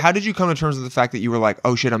come? How did you come to terms with the fact that you were like,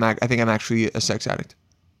 oh shit, I think I'm actually a sex addict?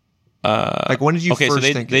 Like when did you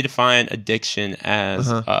first think? They define addiction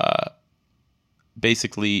as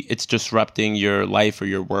basically it's disrupting your life or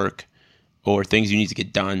your work or things you need to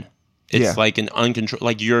get done. It's like an uncontrolled,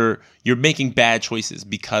 like you're making bad choices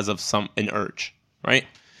because of an urge, right?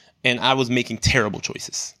 And I was making terrible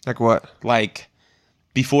choices. Like what? Like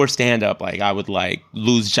before stand up, like I would like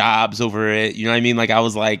lose jobs over it. You know what I mean? Like I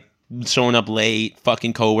was like showing up late,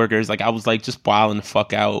 fucking coworkers. Like I was like just wilding the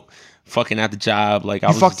fuck out, fucking at the job. Like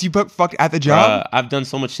You fucked at the job? I've done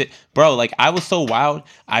so much shit, bro. Like I was so wild.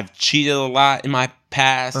 I've cheated a lot in my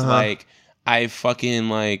past. Like I fucking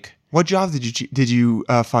like. What job did you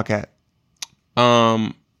fuck at?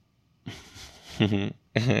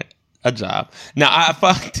 A job. Now I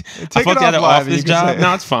fucked Take it at an off live and office you can job. say it.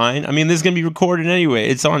 No, it's fine. I mean, this is gonna be recorded anyway.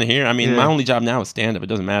 It's on here. I mean, my only job now is stand up. It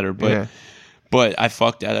doesn't matter. But but I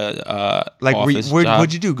fucked at a like office job.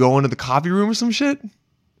 What'd you do? Go into the coffee room or some shit?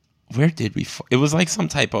 Where did we? It was like some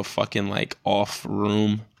type of fucking like off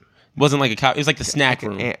room. It wasn't like it was like the snack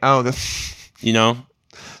room. You know.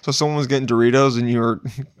 So someone was getting Doritos and you were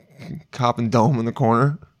copping dome in the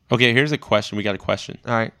corner. Okay, here's a question. We got a question.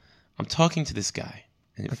 All right. I'm talking to this guy,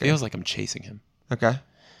 and it feels like I'm chasing him. Okay.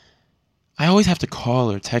 I always have to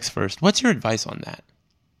call or text first. What's your advice on that?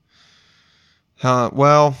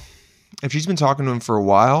 Well, if she's been talking to him for a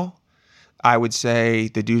while, I would say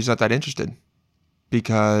the dude's not that interested.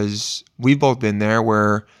 Because we've both been there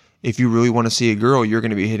where if you really want to see a girl, you're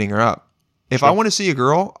going to be hitting her up. If I want to see a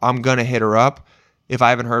girl, I'm going to hit her up. If I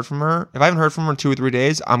haven't heard from her in 2 or 3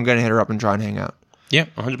 days, I'm going to hit her up and try and hang out. Yeah,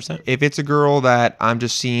 100%. If it's a girl that I'm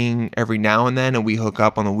just seeing every now and then and we hook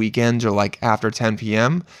up on the weekends or like after 10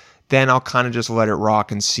 p.m., then I'll kind of just let it rock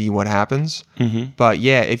and see what happens. Mm-hmm. But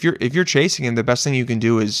yeah, if you're chasing him, the best thing you can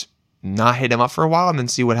do is not hit him up for a while and then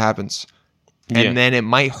see what happens. And then it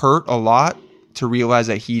might hurt a lot to realize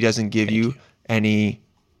that he doesn't give you any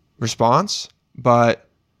response. But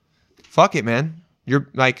fuck it, man. You're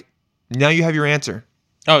like, now you have your answer.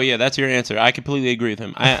 Oh yeah, that's your answer. I completely agree with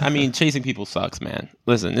him. I mean, chasing people sucks, man.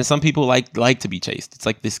 Listen, and some people like to be chased. It's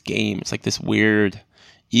like this game. It's like this weird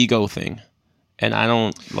ego thing, and I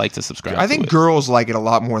don't like to subscribe. I think girls like it a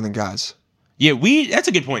lot more than guys. Yeah, that's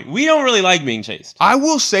a good point. We don't really like being chased. I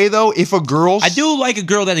will say though, if a girl, I do like a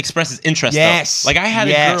girl that expresses interest. Yes, though. Like I had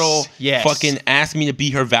a girl fucking ask me to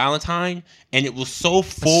be her Valentine, and it was so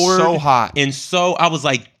forward, so hot, and so I was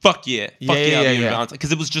like, "Fuck yeah, I'll be your Valentine,"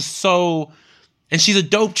 because it was just so. And she's a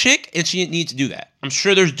dope chick, and she didn't need to do that. I'm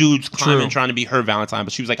sure there's dudes climbing trying to be her Valentine,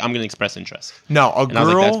 but she was like, "I'm going to express interest." No, a girl. I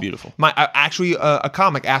was like, that's beautiful. Actually, a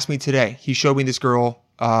comic asked me today. He showed me this girl,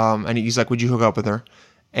 and he's like, "Would you hook up with her?"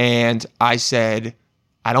 And I said,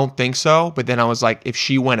 "I don't think so." But then I was like, "If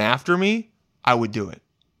she went after me, I would do it."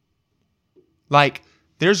 Like,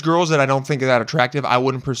 there's girls that I don't think are that attractive. I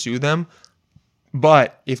wouldn't pursue them.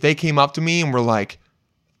 But if they came up to me and were like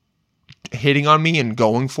hitting on me and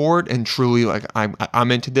going for it, and truly like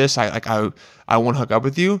I'm into this, I want to hook up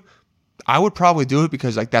with you, I would probably do it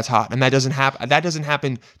because like that's hot, and that doesn't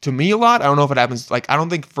happen to me a lot. I don't know if it happens. Like I don't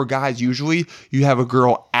think for guys usually you have a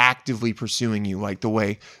girl actively pursuing you like the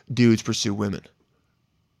way dudes pursue women.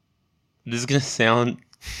 This is gonna sound.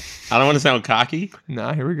 I don't want to sound cocky.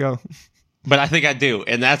 Nah, here we go. But I think I do,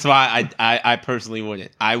 and that's why I personally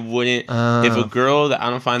wouldn't. I wouldn't if a girl that I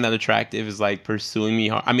don't find that attractive is like pursuing me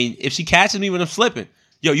hard. I mean, if she catches me when I'm slipping,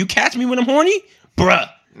 yo, you catch me when I'm horny, bruh.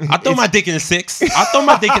 I throw my dick in the 6.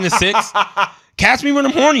 Catch me when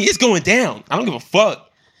I'm horny, it's going down. I don't give a fuck.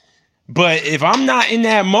 But if I'm not in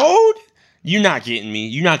that mode, you're not getting me.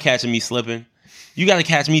 You're not catching me slipping. You got to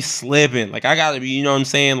catch me slipping. Like, I got to be, you know what I'm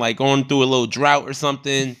saying? Like, going through a little drought or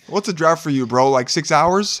something. What's a drought for you, bro? Like 6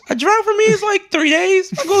 hours? A drought for me is like 3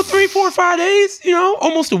 days. If I go 3, 4, 5 days, you know,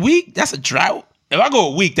 almost a week, that's a drought. If I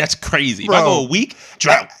go a week, that's crazy. Bro, if I go a week,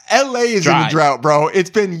 drought. LA is in a drought, bro. It's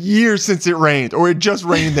been years since it rained, or it just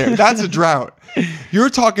rained there. That's a drought. You're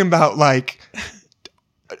talking about like,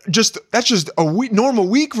 that's just a normal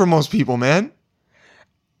week for most people, man.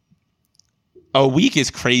 A week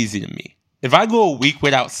is crazy to me. If I go a week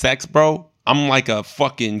without sex, bro, I'm like a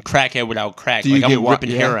fucking crackhead without crack. Like I'm ripping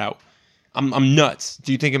hair out. I'm nuts.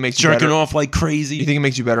 Do you think it makes you jerking better? Off like crazy? You think it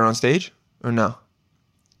makes you better on stage or no?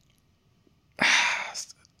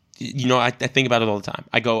 You know, I think about it all the time.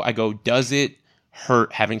 I go, does it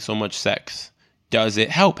hurt having so much sex? Does it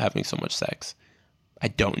help having so much sex? I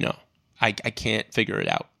don't know. I can't figure it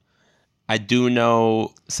out. I do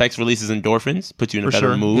know sex releases endorphins, puts you in a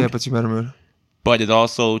better mood. Yeah, puts you in a better mood. But it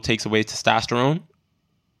also takes away testosterone,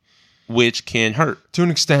 which can hurt. To an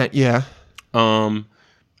extent, yeah. I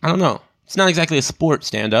don't know. It's not exactly a sport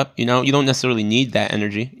stand-up, you know? You don't necessarily need that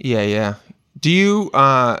energy. Yeah. Do you,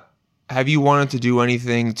 have you wanted to do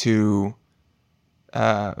anything to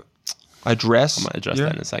address? I'm going to address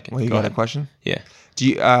that in a second. Well, you got a question? Yeah. Do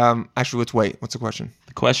you, actually, let's wait. What's the question?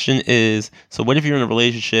 The question is, so what if you're in a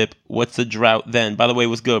relationship? What's the drought then? By the way,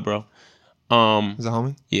 what's good, bro? Is that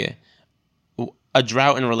homie? Yeah. A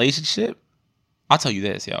drought in a relationship? I'll tell you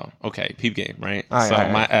this, y'all. Okay, peep game, right?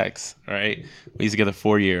 My ex, right? We was together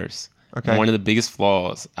 4 years. Okay. One of the biggest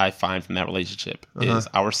flaws I find from that relationship is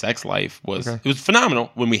our sex life was it was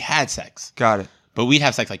phenomenal when we had sex. Got it. But we'd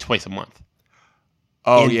have sex like twice a month.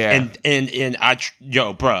 Oh and, yeah. And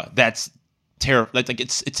bruh, that's terror. Like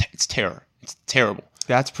it's terror. It's terrible.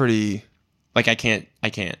 That's pretty. Like I can't.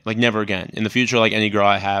 Like never again. In the future, like any girl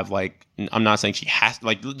I have, like I'm not saying she has.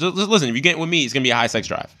 Like just listen, if you get with me, it's gonna be a high sex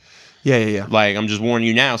drive. Yeah. Like I'm just warning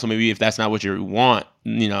you now. So maybe if that's not what you want,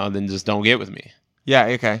 you know, then just don't get with me. Yeah.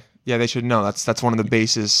 Okay. Yeah, they should know. That's one of the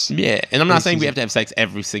bases. Yeah, and I'm not saying we have to have sex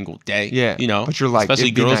every single day. Yeah, you know, but you're like,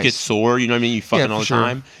 especially girls get sore. You know what I mean? You fucking all the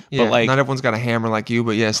time. Yeah, but like, not everyone's got a hammer like you,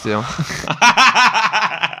 but yeah, still.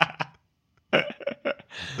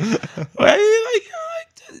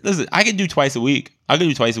 Listen, I can do twice a week. I can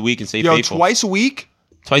do twice a week and stay faithful. Twice a week?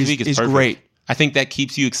 Twice a week is perfect. Great. I think that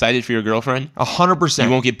keeps you excited for your girlfriend. 100%. You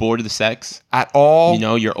won't get bored of the sex at all. You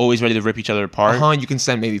know, you're always ready to rip each other apart. You can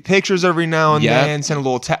send maybe pictures every now and then. Send a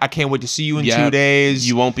little. I can't wait to see you in 2 days.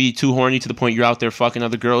 You won't be too horny to the point you're out there fucking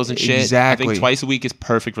other girls and shit. Exactly. I think twice a week is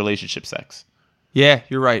perfect relationship sex. Yeah,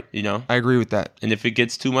 you're right. You know, I agree with that. And if it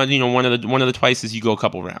gets too much, you know, one of the twices you go a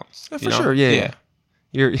couple rounds. Yeah, for sure. Yeah.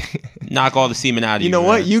 You're knock all the semen out of you. You know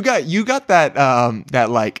what? You got that that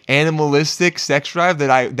like animalistic sex drive that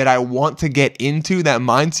I want to get into, that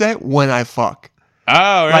mindset when I fuck.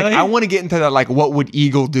 Oh, really? Like I want to get into that like what would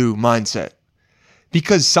Eagle do mindset.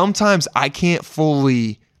 Because sometimes I can't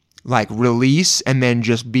fully like release and then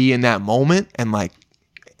just be in that moment and like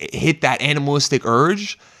hit that animalistic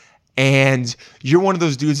urge. And you're one of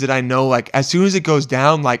those dudes that I know, like, as soon as it goes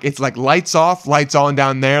down, like, it's like lights off, lights on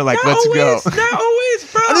down there, like, let's go. Not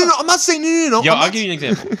always, bro. No, I'm not saying no. Yo, I'll give you an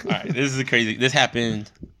example. All right, this is crazy. This happened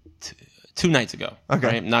 2 nights ago. Okay.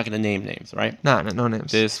 Right? I'm not going to name names, right? No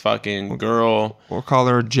names. This fucking girl. We'll call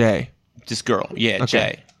her Jay. This girl. Yeah,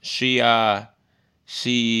 okay. Jay.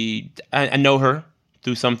 I know her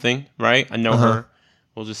through something, right? I know her.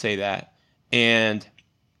 We'll just say that. And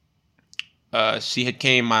she had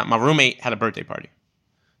came, my roommate had a birthday party.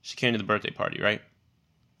 She came to the birthday party, right?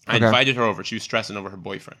 I invited her over. She was stressing over her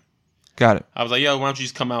boyfriend. Got it. I was like, yo, why don't you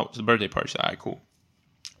just come out to the birthday party? She said, all right, cool.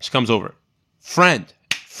 She comes over. Friend.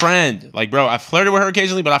 Like, bro, I flirted with her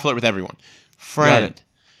occasionally, but I flirt with everyone. Friend.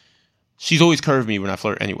 She's always curved me when I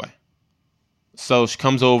flirt anyway. So she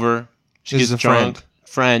comes over. She gets drunk.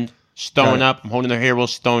 Friend. She's throwing up. I'm holding her hair while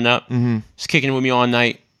she's throwing up. Mm-hmm. She's kicking it with me all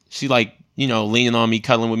night. She like, leaning on me,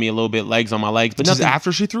 cuddling with me a little bit, legs on my legs. But nothing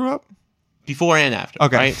after she threw up? Before and after.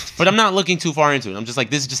 Okay. Right? But I'm not looking too far into it. I'm just like,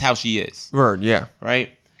 this is just how she is. Word, yeah.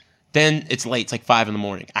 Right? Then it's late. It's like 5 a.m.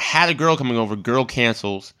 I had a girl coming over. Girl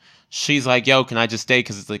cancels. She's like, yo, can I just stay?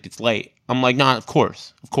 Because it's late. I'm like, nah, of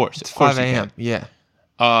course. It's 5 a.m. Yeah.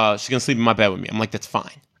 She's going to sleep in my bed with me. I'm like, that's fine.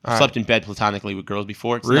 I slept in bed platonically with girls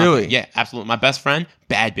before. It's really? Yeah, absolutely. My best friend,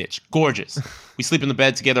 bad bitch. Gorgeous. We sleep in the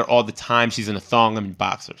bed together all the time. She's in a thong. I'm in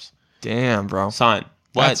boxers. Damn, bro. Son,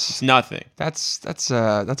 what? It's nothing. That's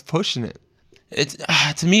pushing it. It's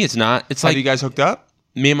to me, it's not. It's like, have you guys hooked up?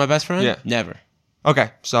 Me and my best friend? Yeah. Never. Okay,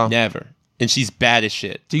 so never. And she's bad as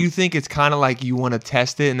shit. Do you think it's kind of like you want to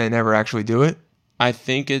test it and they never actually do it? I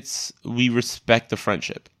think we respect the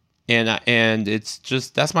friendship, and it's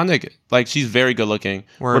just that's my nigga. Like, she's very good looking.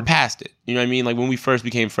 Word. We're past it. You know what I mean? Like, when we first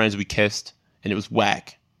became friends, we kissed, and it was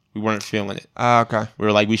whack. We weren't feeling it. Okay. We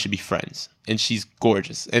were like, we should be friends. And she's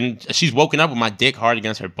gorgeous. And she's woken up with my dick hard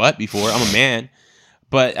against her butt before. I'm a man.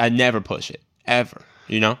 But I never push it. Ever.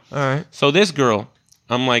 All right. So this girl,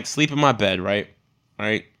 I'm like, sleep in my bed, right? All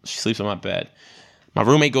right? She sleeps in my bed. My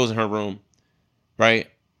roommate goes in her room, right?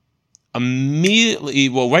 Immediately,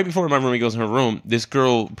 right before my roommate goes in her room, this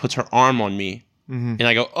girl puts her arm on me. Mm-hmm. And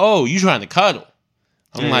I go, oh, you trying to cuddle?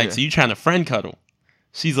 I'm like, so you trying to friend cuddle?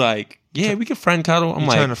 She's like, yeah, we can friend cuddle. I'm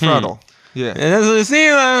like, trying to fuddle. Yeah. And that's what it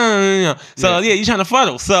seems. So yeah, you trying to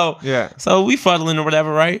fuddle. So yeah. So we fuddling or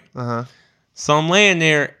whatever, right? So I'm laying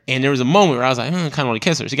there, and there was a moment where I was like, I kind of want to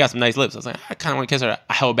kiss her. She got some nice lips. I was like, I kind of want to kiss her.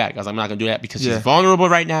 I held back. I was like, I'm not gonna do that because she's vulnerable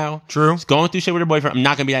right now. True. She's going through shit with her boyfriend. I'm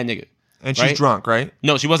not gonna be that nigga. And she's drunk, right?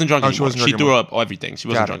 No, she wasn't drunk anymore. She threw up everything. She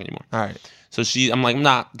wasn't drunk anymore. All right. So I'm like, I'm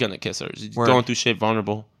not gonna kiss her. She's going through shit,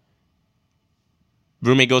 vulnerable.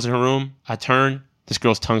 Roommate goes in her room. I turn. This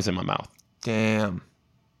girl's tongue's in my mouth. Damn.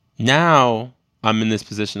 Now I'm in this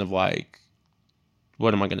position of like,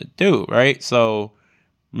 what am I gonna do, right? So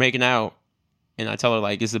making out, and I tell her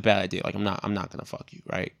like, it's a bad idea. Like, I'm not gonna fuck you,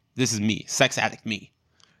 right? This is me, sex addict me.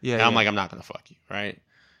 Yeah. And I'm like, I'm not gonna fuck you, right?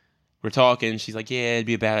 We're talking. She's like, yeah, it'd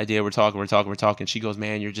be a bad idea. We're talking. She goes,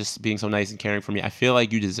 man, you're just being so nice and caring for me. I feel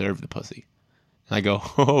like you deserve the pussy. And I go,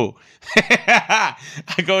 oh. I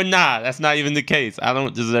go, nah, that's not even the case. I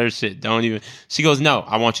don't deserve shit. Don't even. She goes, no,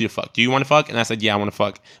 I want you to fuck. Do you want to fuck? And I said, yeah, I want to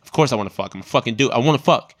fuck. Of course I want to fuck. I'm a fucking dude. I want to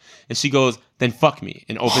fuck. And she goes, then fuck me.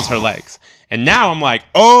 And opens her legs. And now I'm like,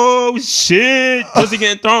 oh, shit. Pussy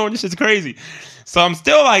getting thrown. This shit's crazy. So I'm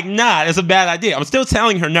still like, nah, that's a bad idea. I'm still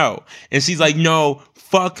telling her no. And she's like, no,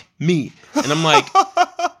 fuck me. And I'm like,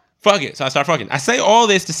 fuck it. So I start fucking. I say all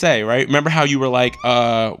this to say, right? Remember how you were like,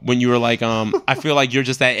 when you were like, I feel like you're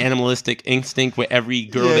just that animalistic instinct with every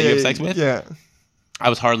girl that you have sex with? Yeah. I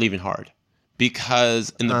was hard leaving hard.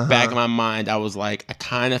 Because in the back of my mind, I was like, I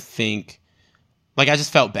kind of think, like, I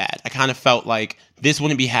just felt bad. I kind of felt like this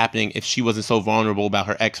wouldn't be happening if she wasn't so vulnerable about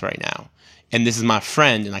her ex right now. And this is my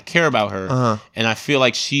friend, and I care about her. And I feel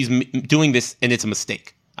like she's doing this, and it's a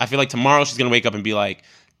mistake. I feel like tomorrow she's going to wake up and be like,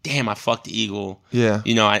 damn, I fucked the eagle. Yeah.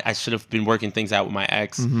 I should have been working things out with my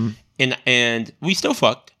ex. Mm-hmm. And we still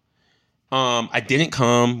fucked. I didn't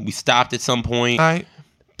come. We stopped at some point.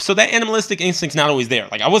 So that animalistic instinct's not always there.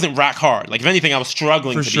 Like, I wasn't rock hard. Like, if anything, I was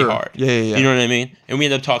struggling be hard. Yeah. You know what I mean? And we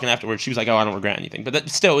ended up talking afterwards. She was like, oh, I don't regret anything. But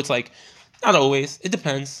still, it's like, not always. It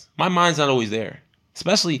depends. My mind's not always there.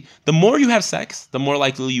 Especially, the more you have sex, the more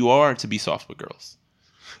likely you are to be soft with girls.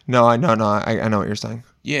 No, I know what you're saying.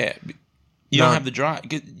 Yeah. You don't have the drive.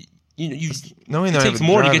 It takes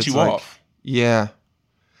more to get you off. Yeah.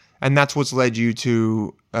 And that's what's led you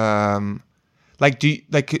to, because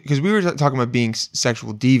we were talking about being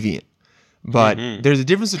sexual deviant, but there's a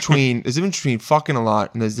difference between fucking a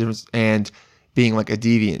lot and there's a difference, and being like a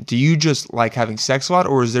deviant? Do you just like having sex a lot,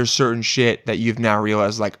 or is there certain shit that you've now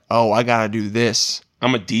realized like, oh, I gotta do this?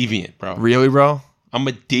 I'm a deviant, bro. Really, bro? I'm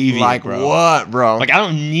a deviant, Like bro. what, bro? Like I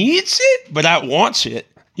don't need shit, but I want shit.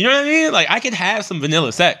 You know what I mean? Like I could have some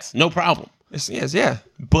vanilla sex, no problem. Yes, yeah.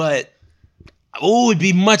 But it would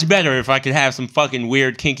be much better if I could have some fucking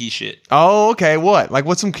weird kinky shit. Oh, okay. What? Like,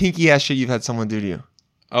 what's some kinky ass shit you've had someone do to you?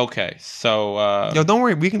 Okay, so Yo, don't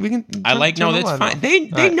worry. We can. I like turn no, the that's light fine. on. They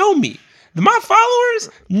All right. know me. My followers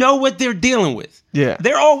know what they're dealing with. Yeah.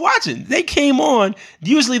 They're all watching. They came on.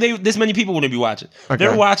 Usually this many people wouldn't be watching. Okay.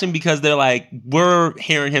 They're watching because they're like, we're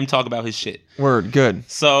hearing him talk about his shit. Word. Good.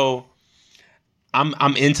 So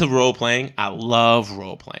I'm into role playing. I love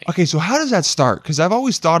role playing. Okay, so how does that start? Because I've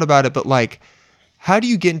always thought about it, but like, how do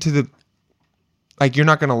you get into the like? You're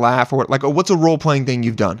not gonna laugh or what? Like, what's a role playing thing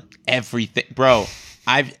you've done? Everything, bro.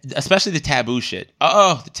 Especially the taboo shit.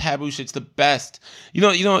 Oh, the taboo shit's the best. You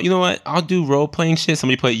know what? I'll do role playing shit.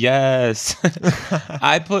 Somebody put yes.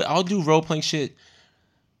 I'll do role playing shit.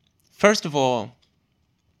 First of all,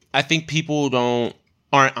 I think people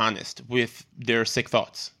aren't honest with their sick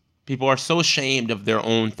thoughts. People are so ashamed of their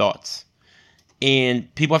own thoughts.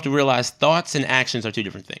 And people have to realize thoughts and actions are two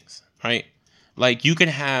different things, right? Like you can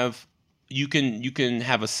have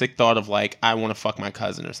a sick thought of like, I want to fuck my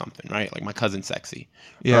cousin or something, right? Like my cousin's sexy.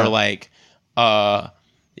 Yeah. Or like, I'll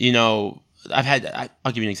give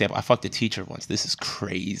you an example. I fucked a teacher once. This is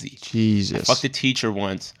crazy. Jesus. I fucked a teacher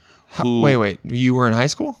once Wait. You were in high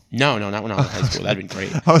school? No, not when I was in high school. That'd been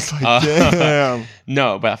great. I was like, damn.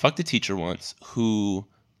 No, but I fucked a teacher once who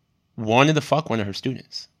wanted to fuck one of her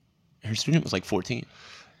students. Her student was like 14.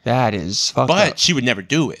 That is fucked But up. she would never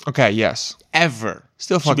do it. Okay, yes. Ever.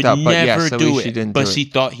 Still She fucked would up, but yes, never at do least she it. didn't But do she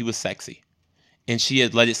it. thought he was sexy. And she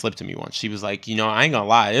had let it slip to me once. She was like, I ain't gonna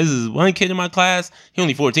lie. This is one kid in my class. He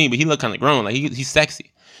only 14, but he looked kind of grown. Like he's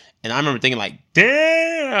sexy. And I remember thinking like,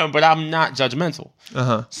 damn, but I'm not judgmental.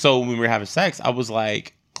 Uh-huh. So when we were having sex, I was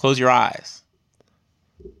like, close your eyes.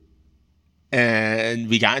 And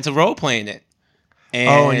we got into role playing it.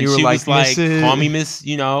 And, and you were she like, was like, Mrs. call me Miss,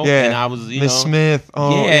 Yeah. and I was, Miss Smith.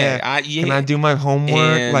 Oh, yeah. yeah. Can I do my homework?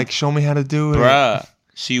 And- Like, show me how to do it. Bruh,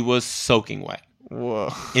 she was soaking wet. Whoa.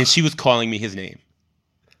 And she was calling me his name.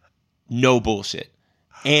 No bullshit.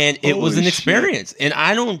 And it was Holy an shit. experience. And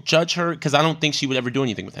I don't judge her because I don't think she would ever do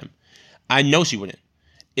anything with him. I know she wouldn't.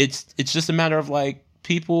 It's just a matter of like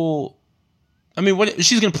people. I mean, what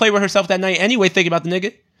she's gonna play with herself that night anyway, thinking about the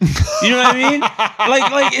nigga. You know what I mean?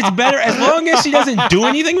 Like it's better as long as she doesn't do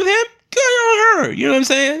anything with him. Good on her. You know what I'm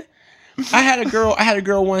saying? I had a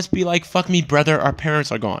girl once be like, "Fuck me, brother. Our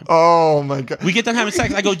parents are gone." Oh, my God. We get done having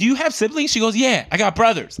sex. I go, "Do you have siblings?" She goes, "Yeah, I got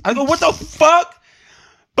brothers." I go, "What the fuck?"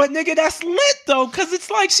 But nigga, that's lit though, because it's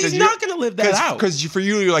like she's not gonna live that out. Because for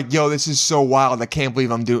you, you're like, yo, this is so wild. I can't believe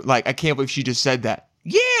I'm doing. Like, I can't believe she just said that.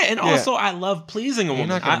 Yeah, and also I love pleasing a woman.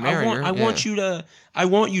 not gonna marry her. I want you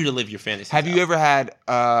to live your fantasy. Have you ever had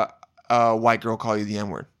a white girl call you the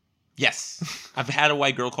N-word? Yes, I've had a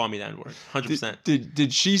white girl call me that word. 100%.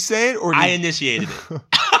 Did she say it or I initiated it.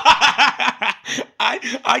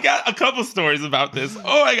 I got a couple stories about this.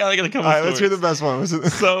 Oh my god, I got a couple. All right, stories. let's hear the best one.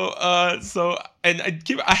 And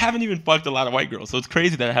I haven't even fucked a lot of white girls, so it's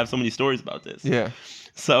crazy that I have so many stories about this. Yeah.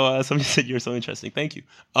 So somebody said you're so interesting. Thank you.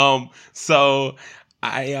 So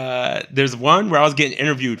I there's one where I was getting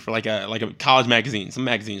interviewed for like a college magazine, some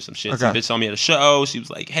magazine or some shit. Some Okay. bitch saw me at a show. She was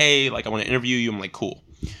like, "Hey, like I want to interview you." I'm like, "Cool."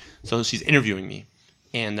 So she's interviewing me,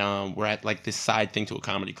 and we're at like this side thing to a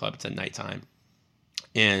comedy club. It's at nighttime,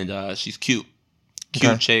 and she's cute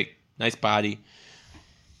Okay. chick, nice body.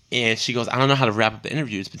 And she goes, "I don't know how to wrap up the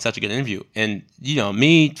interview. It's been such a good interview." And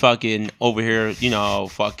me fucking over here,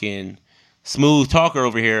 fucking smooth talker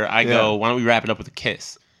over here. I go, "Why don't we wrap it up with a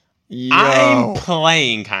kiss?" Yo. I'm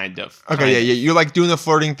playing kind of. Okay, yeah. You're like doing the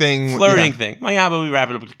flirting thing. Flirting Yeah. thing. Like, yeah, but we wrap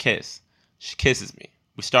it up with a kiss. She kisses me.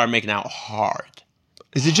 We start making out hard.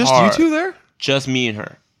 Is it just Hard. you two there? Just me and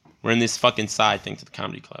her. We're in this fucking side thing to the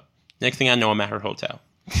comedy club. Next thing I know, I'm at her hotel.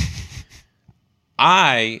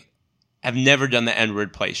 I have never done the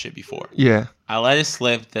N-word play shit before. Yeah. I let it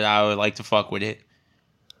slip that I would like to fuck with it.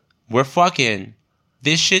 We're fucking.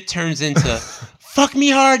 This shit turns into fuck me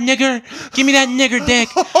hard, nigger. Give me that nigger dick.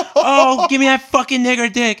 Oh, give me that fucking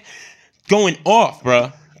nigger dick. Going off,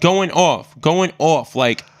 bruh. Going off.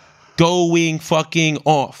 Like, going fucking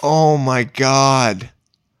off. Oh my God.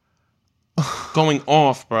 Going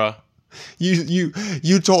off, bruh.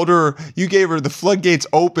 You told her, you gave her the floodgates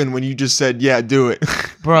open when you just said, yeah, do it.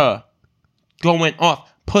 Bruh. Going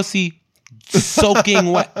off. Pussy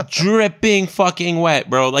soaking wet. Dripping fucking wet,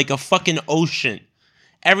 bro. Like a fucking ocean.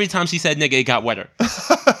 Every time she said nigga, it got wetter.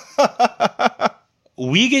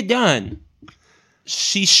 We get done.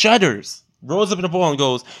 she shudders, rolls up in a ball and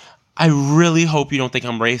goes, I really hope you don't think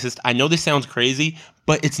I'm racist. I know this sounds crazy,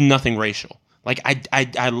 but it's nothing racial. Like,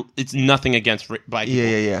 it's nothing against black people.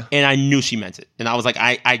 Yeah. And I knew she meant it. And I was like,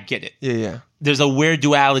 I get it. Yeah. There's a weird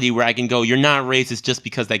duality where I can go, you're not racist just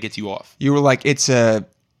because that gets you off. You were like, it's a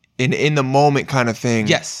in the moment kind of thing.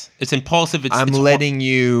 Yes. It's impulsive. I'm letting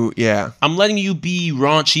you be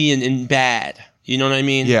raunchy and bad. You know what I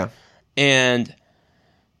mean? Yeah. And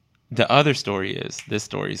the other story is, this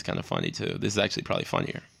story is kind of funny too. This is actually probably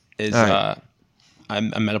funnier. I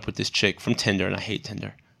met up with this chick from Tinder, and I hate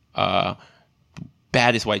Tinder.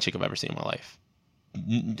 Baddest white chick I've ever seen in my life.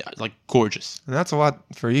 Like, gorgeous. And that's a lot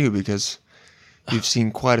for you because you've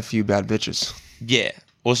seen quite a few bad bitches. Yeah.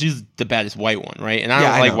 Well, she's the baddest white one, right? And I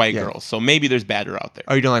don't like white girls, so maybe there's badder out there.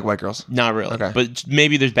 Oh, you don't like white girls? Not really. Okay. But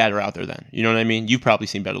maybe there's badder out there then. You know what I mean? You've probably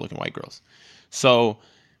seen better looking white girls. So,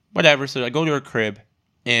 whatever. So I go to her crib,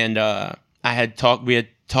 and we had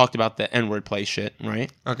talked about the N-word play shit, right?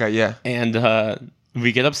 Okay, yeah. And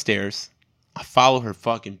we get upstairs. I follow her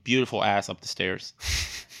fucking beautiful ass up the stairs.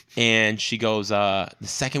 And she goes, the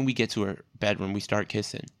second we get to her bedroom, we start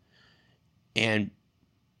kissing. And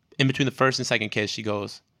in between the first and second kiss, she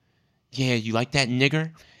goes, yeah, you like that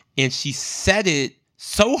nigger? And she said it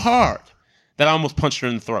so hard that I almost punched her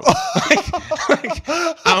in the throat.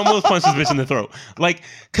 I almost punched this bitch in the throat. Like,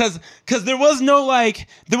 cause there was no warning.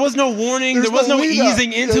 There was no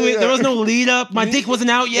easing into it. There was no lead up. My dick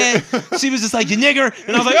wasn't out yet. She was just like, you nigger.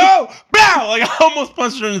 And I was like, oh, bow. Like, I almost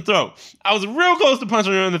punched her in the throat. I was real close to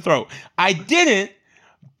punching her in the throat. I didn't,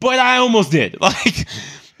 but I almost did.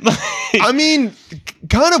 I mean,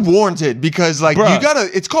 kind of warranted because, like, Bruh. you gotta.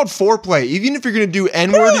 It's called foreplay. Even if you're gonna do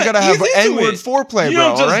N-word, you gotta have N-word foreplay,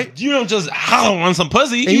 bro. All right. You don't just holler on some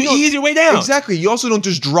pussy. And You ease your way down. Exactly. You also don't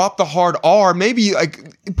just drop the hard R. Maybe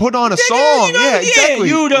like put on a song. You know, yeah, exactly.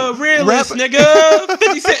 You the realest nigga.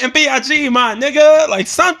 50 Cent and B.I.G. my nigga. Like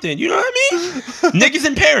something. You know what I mean? Niggas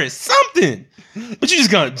in Paris. Something. But you just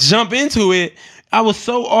gonna jump into it. I was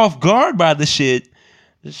so off guard by the shit.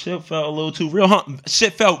 The shit felt a little too real.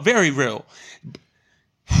 Shit felt very real.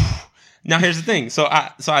 Now here's the thing. So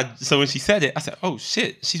when she said it, I said, "Oh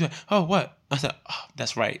shit." She's like, "Oh what?" I said, "Oh,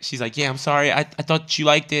 that's right." She's like, "Yeah, I'm sorry. I thought you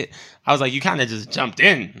liked it." I was like, "You kind of just jumped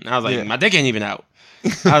in." And I was like, "My dick ain't even out."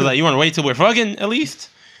 I was like, "You want to wait till we're fucking at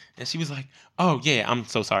least?" And she was like, "Oh yeah, I'm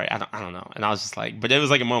so sorry. I don't know." And I was just like, but it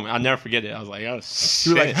was like a moment. I'll never forget it. I was like, "Oh shit."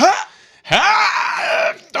 You were like,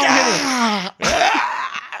 "Ha! Don't hit it."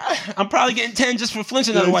 I'm probably getting 10 just for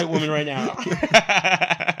flinching at a white woman right now.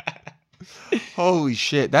 Holy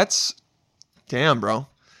shit. That's damn, bro.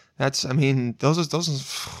 That's, I mean, those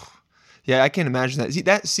yeah, I can't imagine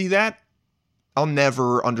that. See that I'll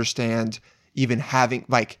never understand even having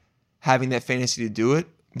that fantasy to do it.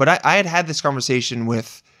 But I had this conversation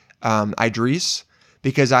with Idris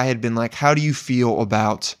because I had been like, how do you feel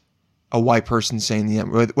about a white person saying the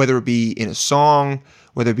N-word, whether it be in a song,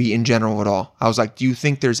 whether it be in general at all? I was like, do you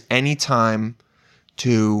think there's any time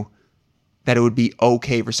that it would be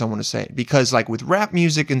okay for someone to say it? Because like with rap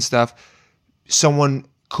music and stuff, someone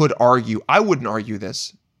could argue, I wouldn't argue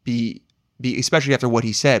this, especially after what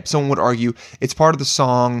he said. Someone would argue it's part of the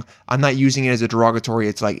song. I'm not using it as a derogatory.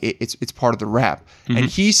 It's like it's part of the rap. Mm-hmm. And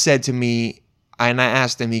he said to me, and I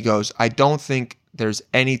asked him, he goes, I don't think there's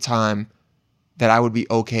any time that I would be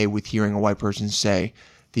okay with hearing a white person say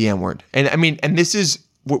the N-word. And I mean, and this is,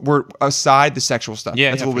 we're aside the sexual stuff. Yeah,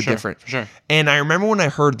 that's a little bit different. For sure. And I remember when I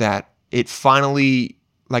heard that, I finally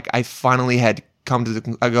had come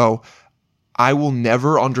to I go, I will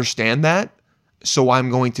never understand that. So I'm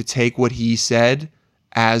going to take what he said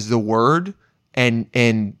as the word,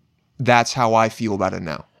 and that's how I feel about it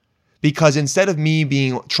now. Because instead of me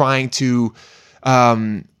trying to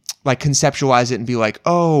conceptualize it and be like,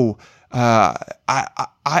 oh, I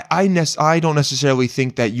don't necessarily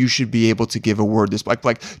think that you should be able to give a word this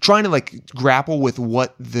like trying to like grapple with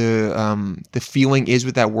what the feeling is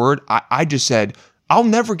with that word. I just said I'll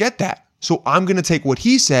never get that, so I'm gonna take what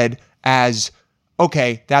he said as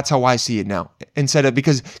okay. That's how I see it now. Instead of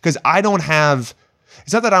because I don't have.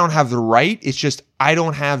 It's not that I don't have the right. It's just I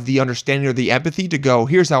don't have the understanding or the empathy to go.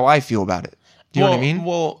 Here's how I feel about it. Do you know what I mean?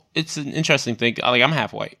 Well, it's an interesting thing. Like I'm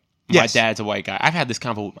half white. My dad's a white guy. I've had this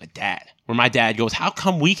convo with my dad where my dad goes, how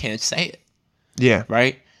come we can't say it? Yeah.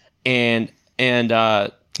 Right? And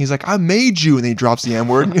he's like, I made you, and then he drops the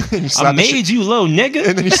N-word. I made you, little nigga.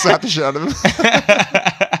 And then he slapped the shit out of him.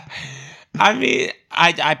 I mean,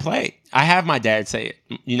 I play. I have my dad say it.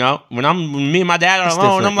 You know? When me and my dad are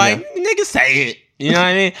alone, I'm like, nigga, say it. You know what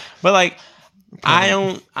I mean? But like, I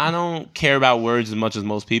don't care about words as much as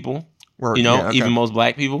most people. Even most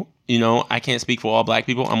black people. You know, I can't speak for all black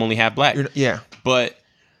people. I'm only half black. But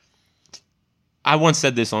I once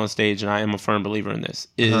said this on stage, and I am a firm believer in this,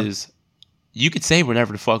 is you could say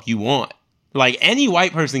whatever the fuck you want. Like, any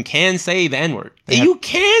white person can say the N-word. You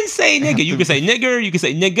can say nigga. You can say nigger. You can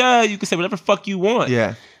say nigga. You can say whatever the fuck you want.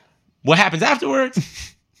 Yeah. What happens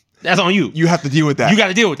afterwards? That's on you. You have to deal with that. You got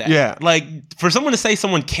to deal with that. Yeah. Like, for someone to say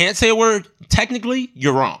someone can't say a word, technically,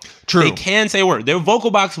 you're wrong. True. They can say a word. Their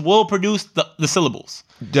vocal box will produce the syllables.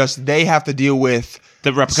 Just they have to deal with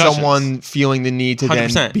the repercussions. Someone feeling the need to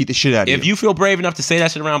 100%. Then beat the shit out of you. If you feel brave enough to say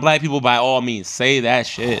that shit around black people, by all means, say that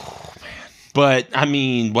shit. Oh, man. But, I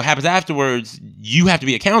mean, what happens afterwards, you have to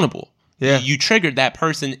be accountable. Yeah. You triggered that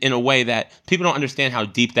person in a way that people don't understand how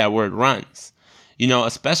deep that word runs. You know,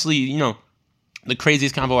 especially, you know, the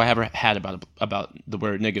craziest convo I ever had about the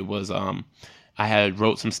word nigga was I had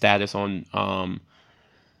wrote some status on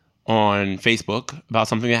Facebook about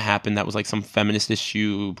something that happened that was like some feminist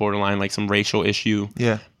issue, borderline like some racial issue.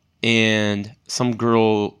 Yeah. And some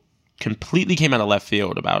girl completely came out of left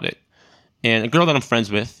field about it. And a girl that I'm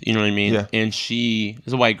friends with, you know what I mean? Yeah. And she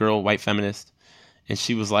is a white girl, white feminist. And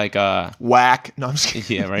she was like whack. No, I'm just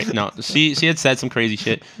kidding. Yeah, right? No, she had said some crazy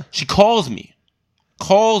shit. She calls me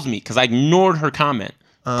because I ignored her comment.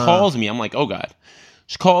 Calls me. I'm like, oh God.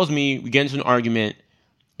 She calls me. We get into an argument.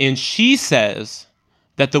 And she says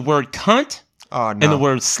that the word cunt and the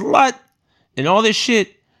word slut and all this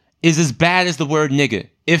shit is as bad as the word nigga.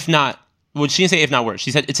 If not, well, she didn't say if not worse. She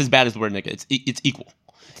said it's as bad as the word nigga. It's equal.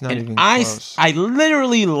 It's not and even close. I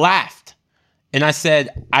literally laughed. And I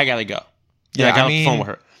said, I gotta go. Yeah, I got off the phone with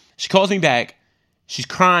her. She calls me back. She's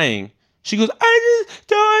crying. She goes, I just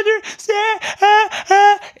don't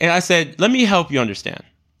understand. And I said, let me help you understand,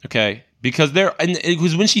 okay? Because it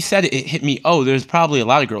was when she said it, it hit me, oh, there's probably a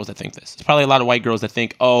lot of girls that think this. There's probably a lot of white girls that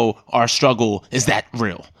think, oh, our struggle is that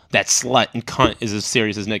real. That slut and cunt is as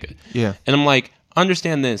serious as nigga. Yeah. And I'm like,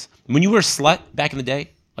 understand this. When you were a slut back in the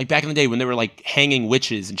day, like back in the day when they were like hanging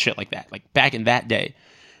witches and shit like that, like back in that day,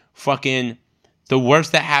 fucking the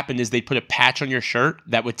worst that happened is they put a patch on your shirt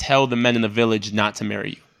that would tell the men in the village not to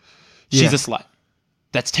marry you. She's a slut.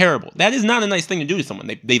 That's terrible. That is not a nice thing to do to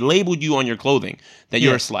someone. They labeled you on your clothing that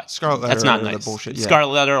you're a slut. Scarlet letter. That's not nice. Bullshit. Yeah.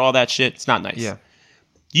 Scarlet letter, all that shit. It's not nice. Yeah.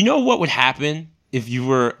 You know what would happen if you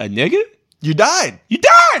were a nigga? You died. You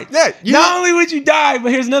died. Yeah. Not only would you die,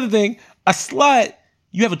 but here's another thing. A slut,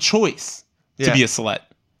 you have a choice to be a slut.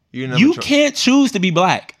 You can't choose to be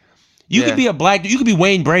black. You could be a black dude. You could be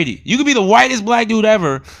Wayne Brady. You could be the whitest black dude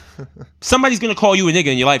ever. Somebody's going to call you a nigga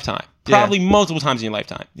in your lifetime. Probably multiple times in your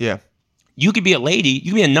lifetime. Yeah. You could be a lady.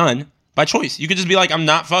 You could be a nun by choice. You could just be like, I'm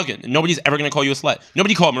not fucking. And nobody's ever going to call you a slut.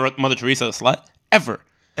 Nobody called Mother Teresa a slut. Ever.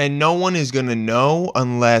 And no one is going to know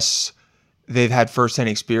unless they've had firsthand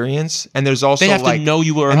experience. And there's also they have to know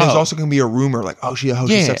you were a And hoe. there's also going to be a rumor like, oh, she's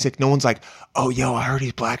sex sick. No one's like, oh, yo, I heard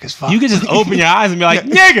he's black as fuck. You could just open your eyes and be like,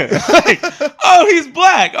 nigga. Like, oh, he's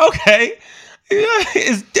black. Okay.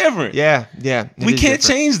 It's different. Yeah. We can't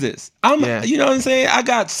change this. You know what I'm saying? I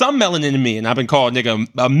got some melanin in me, and I've been called nigga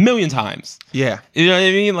a million times. Yeah. You know what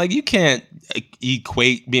I mean? Like, you can't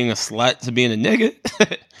equate being a slut to being a nigga.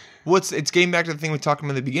 It's getting back to the thing we talked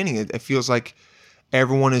about in the beginning. It feels like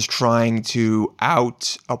everyone is trying to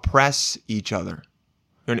oppress each other.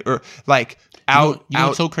 Or like You know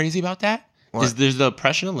what's so crazy about that? Is there's the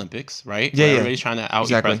oppression Olympics, right? Yeah, where everybody's trying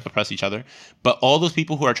to oppress each other. But all those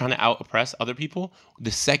people who are trying to oppress other people,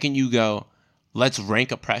 the second you go, let's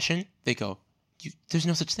rank oppression, they go, there's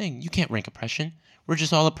no such thing. You can't rank oppression. We're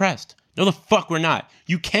just all oppressed. No, the fuck we're not.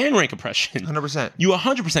 You can rank oppression. 100%. You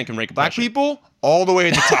 100% can rank oppression. Black people, all the way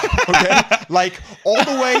at the top, okay? Like, all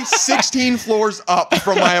the way 16 floors up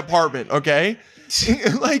from my apartment, okay?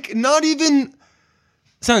 Like, not even...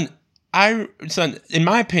 Son, in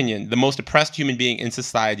my opinion, the most oppressed human being in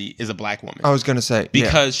society is a black woman. I was going to say.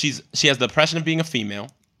 Because she has the oppression of being a female.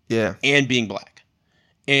 Yeah. And being black.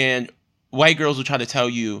 And white girls will try to tell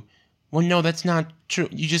you, well, no, that's not true.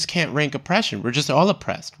 You just can't rank oppression. We're just all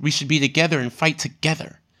oppressed. We should be together and fight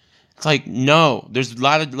together. It's like, no, there's a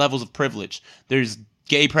lot of levels of privilege. There's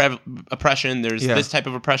gay oppression. There's this type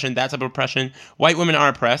of oppression, that type of oppression. White women are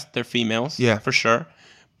oppressed. They're females. Yeah. For sure.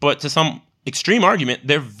 But to some extreme argument,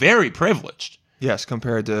 they're very privileged. Yes,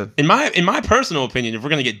 compared to... In my personal opinion, if we're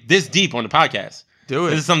going to get this deep on the podcast... Do it.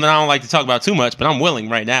 This is something I don't like to talk about too much, but I'm willing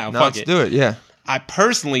right now. No, Fuck let's do it, yeah. I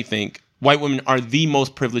personally think white women are the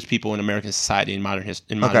most privileged people in American society in modern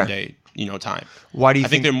day, time. Why do you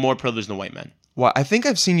think they're more privileged than white men? Well, I think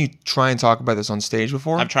I've seen you try and talk about this on stage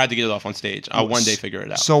before. I've tried to get it off on stage. I'll one day figure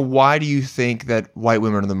it out. So why do you think that white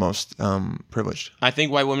women are the most privileged? I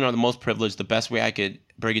think white women are the most privileged. The best way I could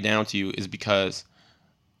break it down to you is because,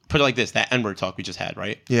 put it like this, that N-word talk we just had,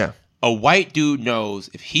 right? Yeah. A white dude knows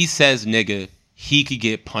if he says nigga, he could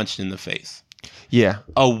get punched in the face. Yeah.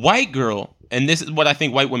 A white girl, and this is what I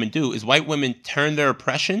think white women do, is white women turn their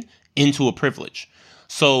oppression into a privilege.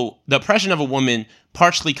 So the oppression of a woman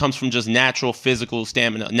partially comes from just natural physical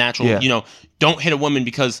stamina, don't hit a woman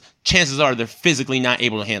because chances are they're physically not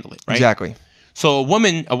able to handle it, right? Exactly. So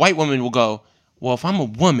a white woman will go, well, if I'm a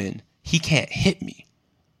woman, he can't hit me.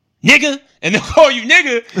 Nigga, and they'll call you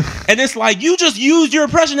nigga, and it's like, you just used your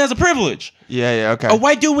oppression as a privilege. Yeah, okay. A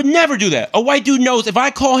white dude would never do that. A white dude knows if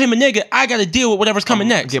I call him a nigga, I got to deal with whatever's coming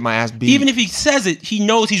next. Get my ass beat. Even if he says it, he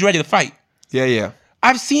knows he's ready to fight. Yeah.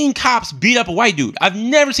 I've seen cops beat up a white dude. I've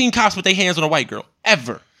never seen cops put their hands on a white girl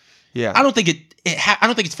ever. Yeah. I don't think I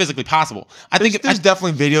don't think it's physically possible. There's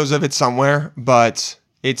definitely videos of it somewhere, but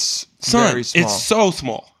it's very small. It's so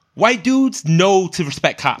small. White dudes know to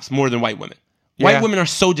respect cops more than white women. White women are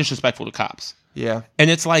so disrespectful to cops. Yeah. And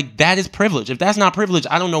it's like, that is privilege. If that's not privilege,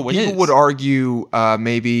 I don't know what is. People would argue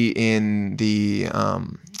maybe in the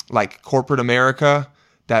like corporate America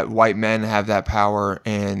that white men have that power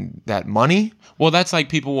and that money. Well, that's like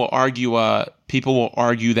people will argue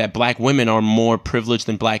that black women are more privileged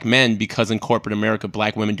than black men because in corporate America,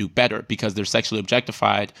 black women do better because they're sexually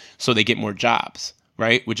objectified, so they get more jobs,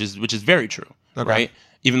 right? Which is very true, right?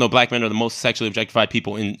 Even though black men are the most sexually objectified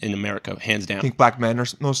people in America, hands down. I think black men are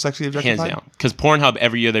most sexually objectified? Hands down. Because Pornhub,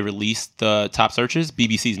 every year they release the top searches,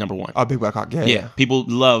 BBC's number one. Oh, Big Black Hawk. Yeah. People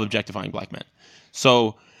love objectifying black men.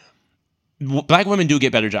 So black women do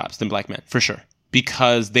get better jobs than black men, for sure.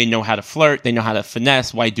 Because they know how to flirt, they know how to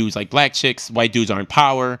finesse. White dudes like black chicks. White dudes are in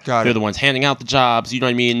power. They're the ones handing out the jobs. You know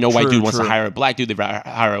what I mean? No white dude wants to hire a black dude. They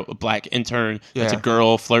hire a black intern that's a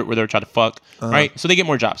girl, flirt with her, try to fuck. Right? So they get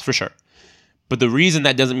more jobs, for sure. But the reason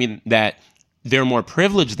that doesn't mean that they're more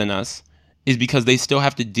privileged than us is because they still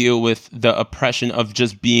have to deal with the oppression of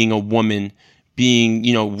just being a woman, being,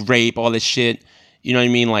 rape, all this shit. You know what I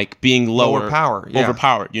mean? Like being lower power,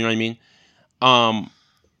 overpowered. You know what I mean?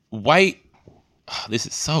 White. Oh, this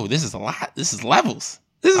is a lot. This is levels.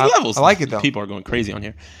 Levels. I like it though. People are going crazy on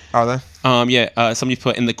here. Are they? Somebody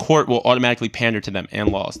put in the court will automatically pander to them and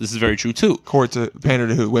laws. This is very true too. Court to pander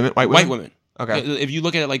to who? Women? White women? White women. Okay. If you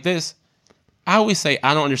look at it like this, I always say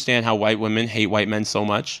I don't understand how white women hate white men so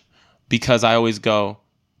much because I always go,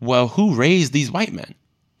 well, who raised these white men?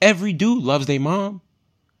 Every dude loves their mom.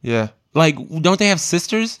 Yeah. Like, don't they have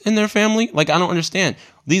sisters in their family? Like, I don't understand.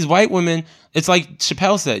 These white women, it's like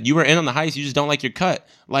Chappelle said, you were in on the heist, you just don't like your cut.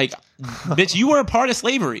 Like, bitch, you were a part of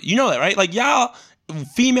slavery. You know that, right? Like, y'all,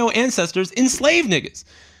 female ancestors, enslaved niggas.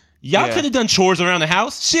 Y'all could have done chores around the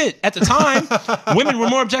house. Shit, at the time, women were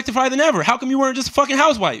more objectified than ever. How come you weren't just a fucking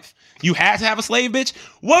housewife? You had to have a slave, bitch?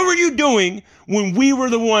 What were you doing when we were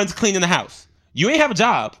the ones cleaning the house? You ain't have a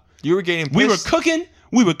job. You were getting pissed. We were cooking,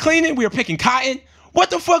 we were cleaning, we were picking cotton. What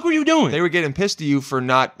the fuck were you doing? They were getting pissed at you for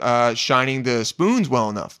not shining the spoons well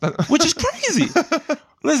enough. Which is crazy.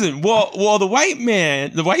 Listen, while the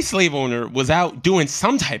white slave owner was out doing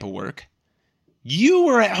some type of work, you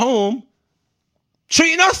were at home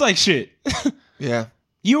treating us like shit. Yeah.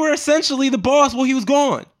 You were essentially the boss while he was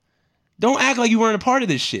gone. Don't act like you weren't a part of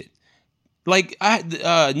this shit. Like,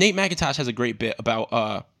 Nate McIntosh has a great bit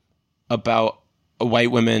about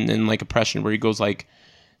white women and like oppression where he goes like,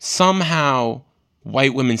 somehow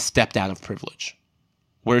white women stepped out of privilege.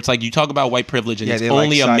 Where it's like you talk about white privilege and it's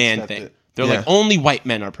only a man thing. They're like, only white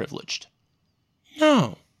men are privileged.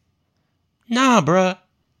 No. Nah, bruh.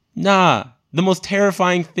 Nah. The most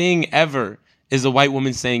terrifying thing ever is a white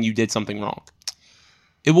woman saying you did something wrong.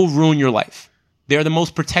 It will ruin your life. They're the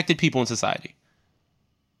most protected people in society.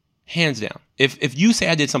 Hands down. If you say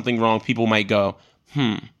I did something wrong, people might go,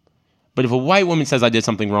 But if a white woman says I did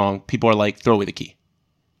something wrong, people are like, throw away the key.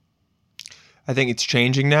 I think it's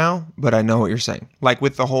changing now, but I know what you're saying. Like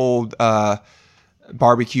with the whole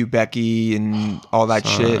barbecue Becky and all that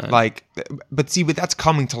shit. Like, but that's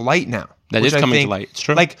coming to light now. That is coming to light. It's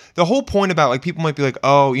true. Like the whole point about like people might be like,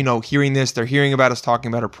 oh, hearing this, they're hearing about us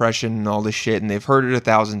talking about oppression and all this shit, and they've heard it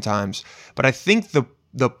 1,000 times. But I think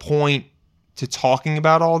the point to talking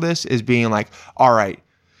about all this is being like, all right,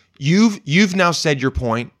 you've now said your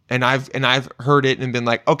point, and I've heard it and been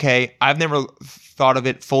like, okay, I've never thought of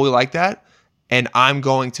it fully like that. And I'm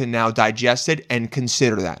going to now digest it and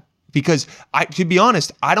consider that. Because to be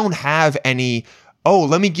honest, I don't have any,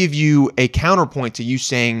 let me give you a counterpoint to you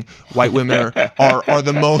saying white women are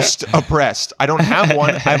the most oppressed. I don't have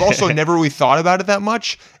one. I've also never really thought about it that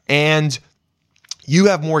much. And you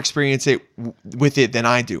have more experience with it than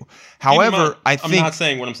I do. However, I think... I'm not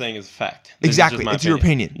saying what I'm saying is a fact. Exactly. It's your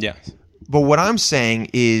opinion. Yeah. But what I'm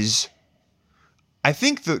saying is... I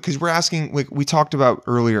think because we're asking, like we talked about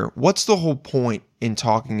earlier, what's the whole point in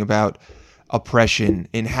talking about oppression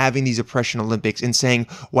and having these oppression Olympics and saying,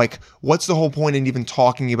 like, what's the whole point in even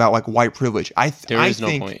talking about, like, white privilege? There is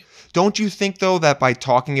no point. Don't you think, though, that by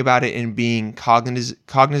talking about it and being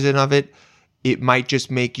cognizant of it, it might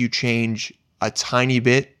just make you change a tiny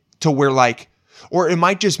bit to where, like, or it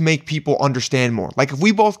might just make people understand more. Like, if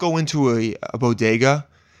we both go into a bodega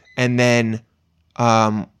and then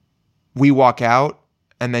we walk out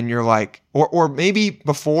and then you're like, or maybe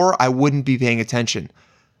before I wouldn't be paying attention,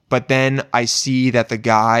 but then I see that the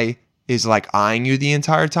guy is like eyeing you the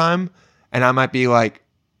entire time, and I might be like,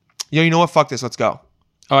 yo, you know what? Fuck this. Let's go.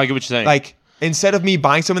 Oh, I get what you're saying. Like, instead of me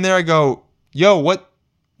buying something there, I go, yo, what?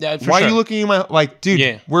 Yeah, Why are you looking at my, like, dude,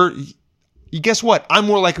 Yeah. you guess what? I'm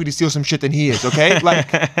more likely to steal some shit than he is, okay?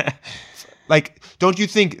 Like, don't you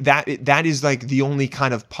think that is like the only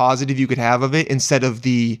kind of positive you could have of it instead of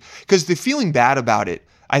because the feeling bad about it,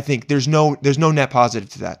 I think there's no net positive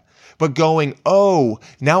to that. But going, oh,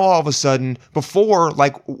 now all of a sudden, before,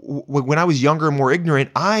 like when I was younger and more ignorant,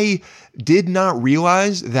 I did not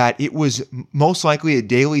realize that it was most likely a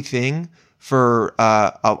daily thing for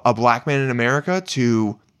a black man in America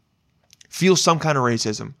to feel some kind of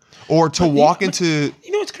racism or to walk into.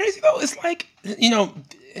 You know what's crazy though? It's like,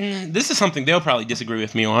 and this is something they'll probably disagree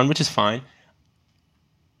with me on, which is fine.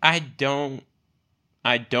 I don't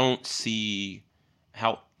see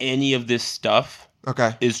how any of this stuff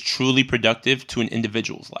is truly productive to an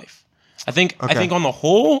individual's life. I think on the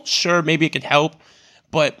whole, sure, maybe it could help,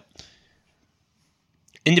 but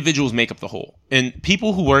individuals make up the whole. And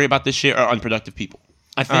people who worry about this shit are unproductive people.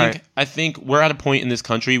 I think we're at a point in this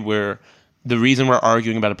country where the reason we're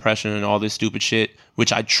arguing about oppression and all this stupid shit,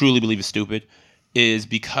 which I truly believe is stupid, is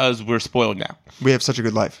because we're spoiled now. We have such a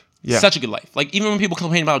good life. Yeah. Such a good life. Like, even when people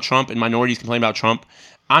complain about Trump and minorities complain about Trump,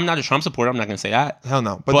 I'm not a Trump supporter. I'm not going to say that. Hell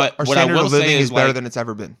no. But our standard of living is better than it's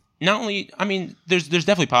ever been. Not only, I mean, there's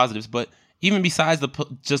definitely positives, but even besides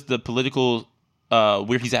just the political,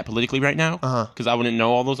 where he's at politically right now, because I wouldn't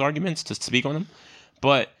know all those arguments to speak on them.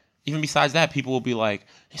 But even besides that, people will be like,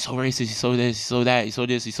 he's so racist, he's so this, he's so that, he's so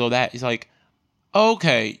this, he's so that. He's like,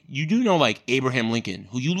 okay, you do know, like, Abraham Lincoln,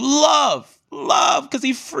 who you love, because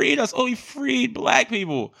he freed us. Oh, he freed black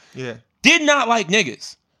people. Yeah. Did not like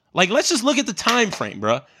niggas. Like, let's just look at the time frame,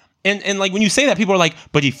 bro. And like, when you say that, people are like,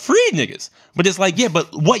 but he freed niggas. But it's like, yeah, but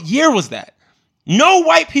what year was that? No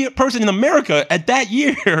white person in America at that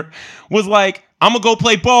year was like, I'm going to go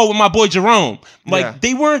play ball with my boy Jerome. Like,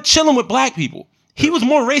 they weren't chilling with black people. He was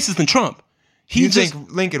more racist than Trump. You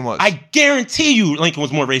think Lincoln was? I guarantee you Lincoln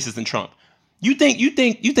was more racist than Trump. You think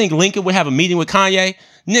Lincoln would have a meeting with Kanye?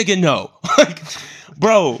 Nigga, no. Like,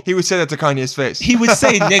 bro. He would say that to Kanye's face. He would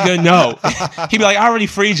say, nigga, no. He'd be like, I already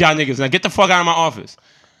freed y'all niggas. Now get the fuck out of my office.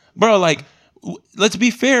 Bro, like, let's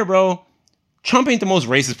be fair, bro. Trump ain't the most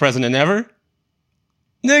racist president ever.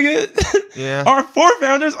 Nigga. Yeah. Our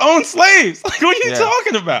forefathers owned slaves. Like, what are you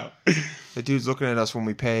talking about? The dude's looking at us when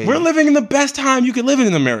we pay. We're living in the best time you could live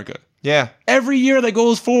in America. Yeah. Every year that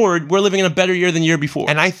goes forward, we're living in a better year than the year before.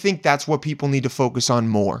 And I think that's what people need to focus on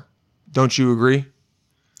more. Don't you agree?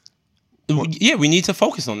 Yeah, we need to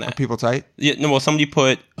focus on that. Are people tight? Yeah, no, well, somebody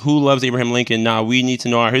put, who loves Abraham Lincoln? Nah, we need to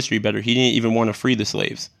know our history better. He didn't even want to free the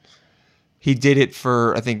slaves. He did it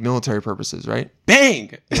for, I think, military purposes, right?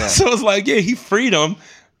 Bang! Yeah. So it's like, yeah, he freed them.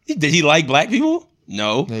 Did he like black people?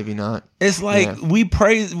 No. Maybe not. It's like, we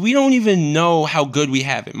don't even know how good we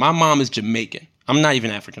have it. My mom is Jamaican. I'm not even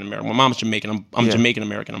African American. My mom's Jamaican. I'm Jamaican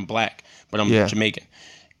American. I'm black, but I'm Jamaican.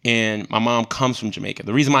 And my mom comes from Jamaica.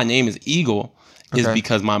 The reason my name is Eagle is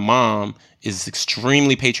because my mom is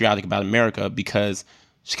extremely patriotic about America because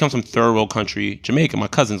she comes from third world country, Jamaica. My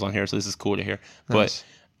cousin's on here, so this is cool to hear. Nice.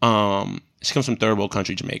 But she comes from third world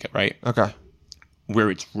country, Jamaica, right? Okay. Where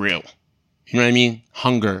it's real. You know what I mean?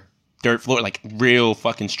 Hunger. Dirt floor, like real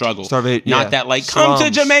fucking struggle. Not that like, slums.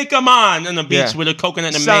 Come to Jamaica, man, on the beach with a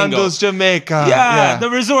coconut and a mango. Sandals, Jamaica. Yeah, the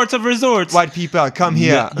resorts of resorts. White people, come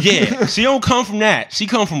here. Yeah, she don't come from that. She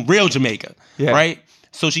come from real Jamaica, right?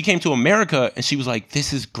 So she came to America and she was like,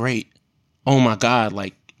 this is great. Oh my God,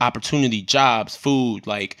 like opportunity, jobs, food,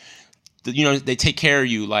 like, you know, they take care of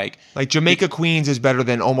you. Like Jamaica, Queens is better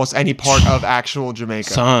than almost any part of actual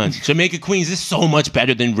Jamaica. Son, Jamaica, Queens is so much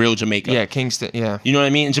better than real Jamaica. Yeah, Kingston, yeah. You know what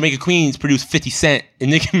I mean? And Jamaica, Queens produced 50 Cent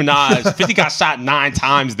and Nicki Minaj. 50 got shot 9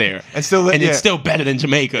 times there. And it's still better than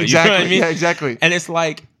Jamaica. Exactly. You know what I mean? Yeah, exactly. And it's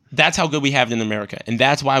like, that's how good we have it in America. And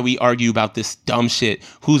that's why we argue about this dumb shit.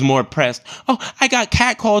 Who's more oppressed? Oh, I got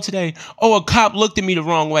catcalled today. Oh, a cop looked at me the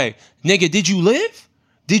wrong way. Nigga, did you live?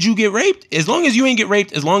 Did you get raped? As long as you ain't get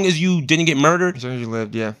raped, as long as you didn't get murdered, as long as you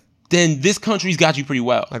lived, yeah, then this country's got you pretty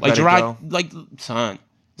well. Like Gerard, son,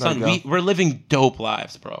 we're living dope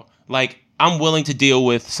lives, bro. Like, I'm willing to deal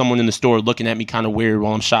with someone in the store looking at me kind of weird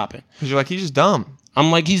while I'm shopping. Because you're like, he's just dumb. I'm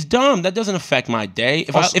like, he's dumb. That doesn't affect my day.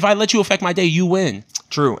 If I let you affect my day, you win.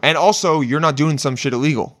 True. And also, you're not doing some shit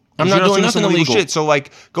illegal. I'm not doing nothing illegal. Shit. So,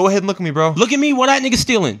 like, go ahead and look at me, bro. Look at me. What that nigga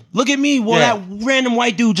stealing. Look at me. Well, that random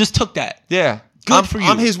white dude just took that. Yeah. Good for you.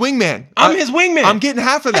 I'm his wingman. I'm his wingman. I'm getting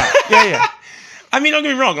half of that. Yeah. I mean, don't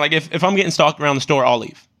get me wrong. Like, if I'm getting stalked around the store, I'll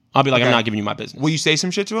leave. I'll be like, I'm not giving you my business. Will you say some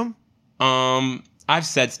shit to him? I've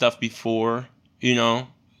said stuff before, you know.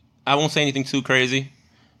 I won't say anything too crazy,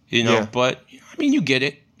 you know. But I mean, you get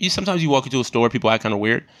it. Sometimes you walk into a store, people act kind of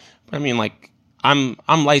weird. But I mean, like, I'm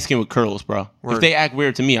light skinned with curls, bro. Word. If they act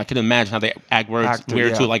weird to me, I can imagine how they act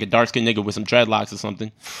weird to like a dark skinned nigga with some dreadlocks or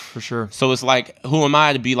something. For sure. So it's like, who am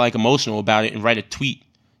I to be like emotional about it and write a tweet?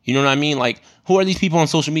 You know what I mean? Like, who are these people on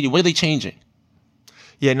social media? What are they changing?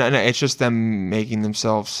 Yeah, no, it's just them making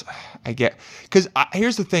themselves. I get, because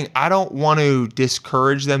here's the thing. I don't want to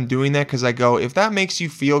discourage them doing that, because I go, if that makes you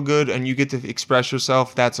feel good and you get to express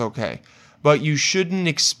yourself, that's okay. But you shouldn't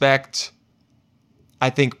expect,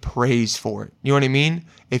 I think, praise for it. You know what I mean?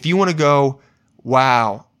 If you want to go,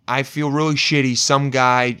 wow, I feel really shitty. Some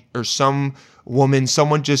guy or some woman,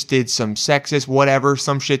 someone just did some sexist, whatever,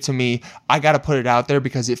 some shit to me. I got to put it out there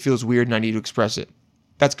because it feels weird and I need to express it.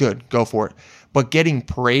 That's good. Go for it. But getting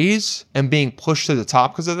praise and being pushed to the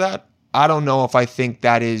top because of that, I don't know if I think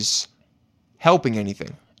that is helping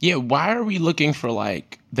anything. Yeah, why are we looking for,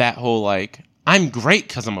 like, that whole, like, I'm great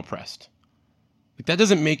because I'm oppressed? Like, that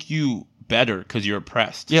doesn't make you better because you're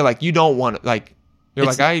oppressed. Yeah, like, you don't want it. Like, you're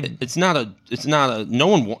it's not a, no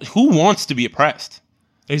one, who wants to be oppressed?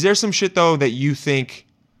 Is there some shit, though, that you think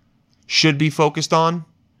should be focused on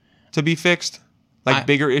to be fixed? Like,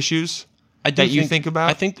 bigger issues? You think about?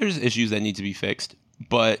 I think there's issues that need to be fixed,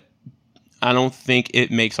 but I don't think it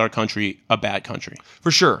makes our country a bad country. For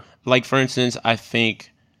sure. Like, for instance, I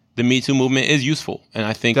think the Me Too movement is useful, and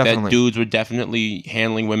I think that dudes were definitely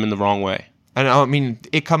handling women the wrong way. And I mean,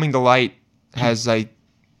 it coming to light has, I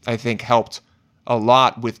think, helped a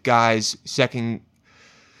lot with guys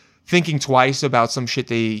thinking twice about some shit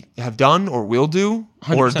they have done or will do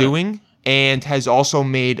 100%. Or doing, and has also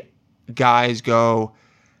made guys go,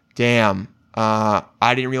 damn,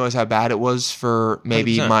 I didn't realize how bad it was for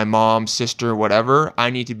maybe 100%. My mom, sister, whatever. I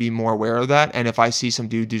need to be more aware of that. And if I see some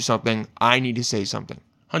dude do something, I need to say something.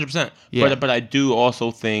 100%. Yeah. But I do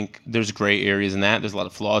also think there's gray areas in that. There's a lot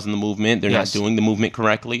of flaws in the movement. They're not doing the movement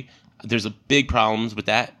correctly. There's a big problems with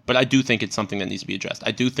that. But I do think it's something that needs to be addressed.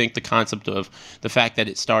 I do think the concept of the fact that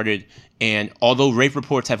it started, and although rape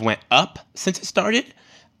reports have went up since it started,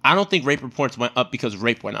 I don't think rape reports went up because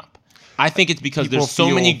rape went up. I think it's because there's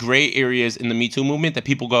so many gray areas in the Me Too movement that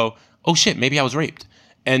people go, oh shit, maybe I was raped.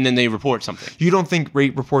 And then they report something. You don't think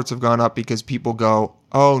rape reports have gone up because people go,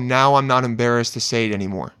 oh, now I'm not embarrassed to say it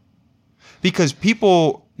anymore? Because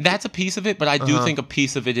people... That's a piece of it, but I do think a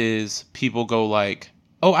piece of it is people go like,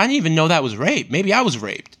 oh, I didn't even know that was rape. Maybe I was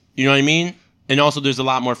raped. You know what I mean? And also there's a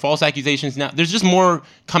lot more false accusations now. There's just more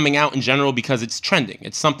coming out in general because it's trending.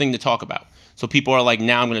 It's something to talk about. So people are like,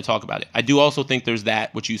 now I'm going to talk about it. I do also think there's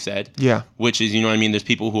that, what you said. Yeah. Which is, you know what I mean? There's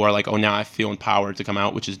people who are like, oh, now I feel empowered to come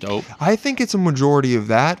out, which is dope. I think it's a majority of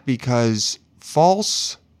that because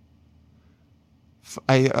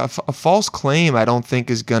a false claim I don't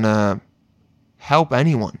think is going to help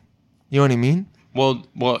anyone. You know what I mean? Well,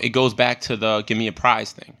 it goes back to the give me a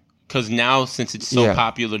prize thing. Because now, since it's so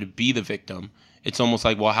popular to be the victim, it's almost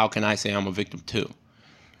like, well, how can I say I'm a victim too?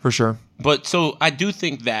 For sure. But so I do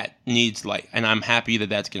think that needs light, and I'm happy that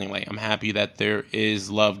that's getting light. I'm happy that there is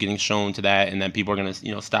love getting shown to that, and that people are going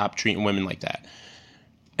to, stop treating women like that.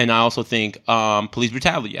 And I also think police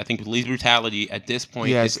brutality. I think police brutality at this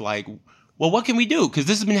point is like, well, what can we do? Because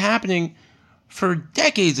this has been happening for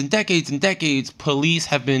decades and decades and decades. Police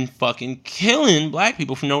have been fucking killing black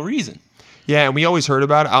people for no reason. Yeah, and we always heard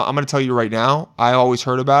about it. I'm going to tell you right now, I always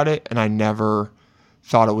heard about it, and I never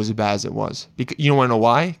thought it was as bad as it was. Because, you want to know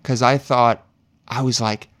why? Because I was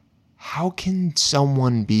like, how can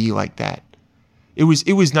someone be like that? It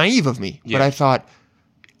was naive of me, but I thought,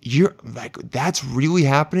 you're like, that's really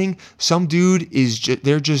happening? Some dude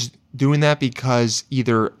they're just doing that because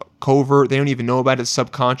either covert, they don't even know about it,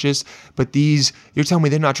 subconscious, but you're telling me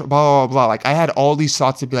they're not, blah, blah, blah. Like, I had all these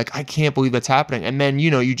thoughts to be like, I can't believe that's happening. And then,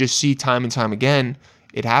 you just see time and time again,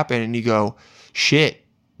 it happened, and you go, shit,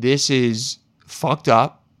 this is fucked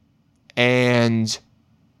up, and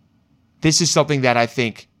this is something that I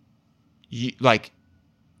think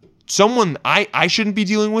someone I shouldn't be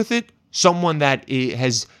dealing with it. Someone that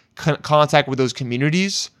has contact with those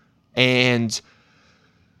communities and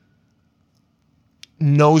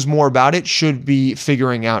knows more about it should be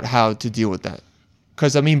figuring out how to deal with that,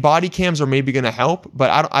 Because, I mean, body cams are maybe going to help,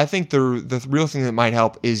 but I think the real thing that might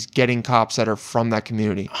help is getting cops that are from that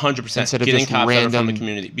community. 100%. Instead of Getting just cops that are random... from the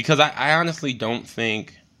community. Because I honestly don't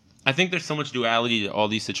think... I think there's so much duality to all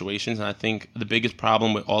these situations, and I think the biggest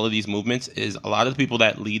problem with all of these movements is a lot of the people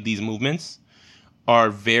that lead these movements are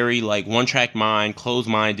very, like, one-track mind,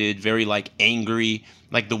 closed-minded, very, like, angry.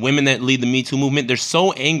 Like, the women that lead the Me Too movement, they're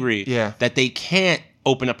so angry that they can't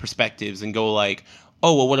open up perspectives and go, like...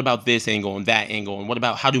 oh, well, what about this angle and that angle? And what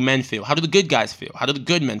about how do men feel? How do the good guys feel? How do the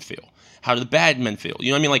good men feel? How do the bad men feel? You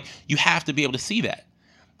know what I mean? Like, you have to be able to see that.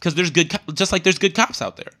 Because there's just like there's good cops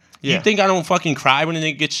out there. Yeah. You think I don't fucking cry when a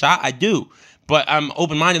nigga gets shot? I do. But I'm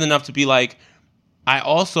open-minded enough to be like, I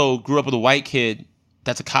also grew up with a white kid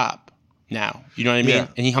that's a cop now. You know what I mean? Yeah.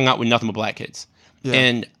 And he hung out with nothing but black kids. Yeah.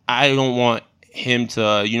 And I don't want him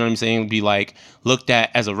to, you know what I'm saying, be like looked at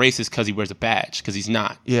as a racist because he wears a badge, because he's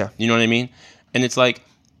not. Yeah. You know what I mean? And it's like,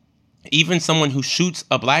 even someone who shoots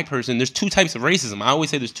a black person, there's two types of racism. I always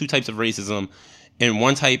say there's two types of racism. And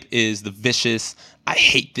one type is the vicious, I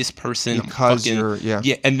hate this person. Because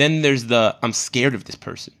yeah. And then there's the, I'm scared of this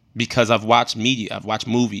person. Because I've watched media, I've watched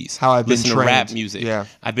movies, how I've been listened trained. to rap music. Yeah.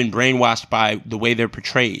 I've been brainwashed by the way they're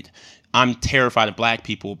portrayed. I'm terrified of black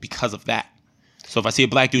people because of that. So if I see a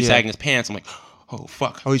black dude sagging his pants, I'm like, oh,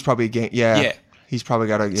 fuck. Oh, he's probably a gang. Yeah. He's probably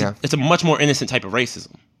got a, It's a much more innocent type of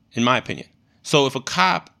racism, in my opinion. So if a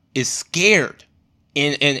cop is scared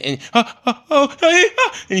and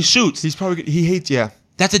he shoots, he's probably, he hates,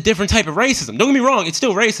 that's a different type of racism. Don't get me wrong, it's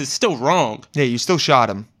still racist, it's still wrong. Yeah, you still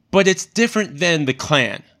shot him. But it's different than the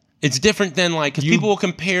Klan. It's different than, like, because people will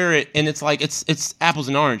compare it, and it's like, it's apples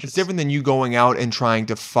and oranges. It's different than you going out and trying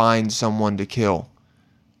to find someone to kill.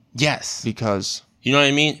 Yes. Because... you know what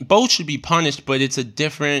I mean? Both should be punished, but it's a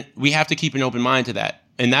different... we have to keep an open mind to that.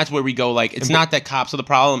 And that's where we go, like, it's not that cops are the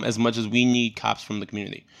problem as much as we need cops from the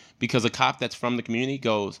community. Because a cop that's from the community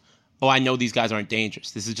goes, oh, I know these guys aren't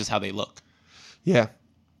dangerous. This is just how they look. Yeah.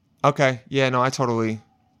 Okay. Yeah, no, I totally...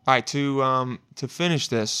 all right, to finish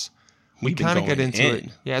this, we kind of get into it.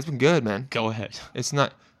 Yeah, it's been good, man. Go ahead. It's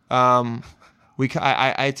not... I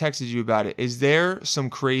texted you about it. Is there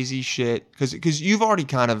some crazy shit... because you've already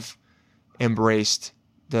kind of embraced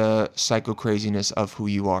the psycho craziness of who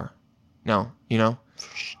you are. No, you know?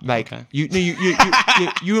 Like, okay.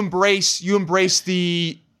 you embrace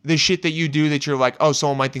the shit that you do that you're like, oh,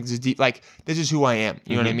 someone might think this is deep. Like, this is who I am.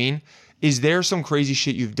 You know what I mean? Is there some crazy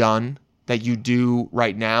shit you've done that you do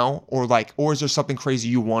right now? Or is there something crazy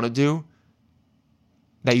you want to do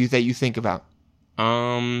that you think about?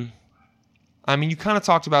 I mean, you kind of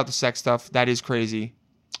talked about the sex stuff. That is crazy.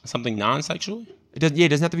 Something non-sexual? It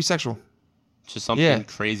doesn't have to be sexual. Just something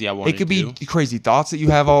crazy I want to do. It could be crazy thoughts that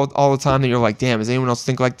you have all the time that you're like, damn, does anyone else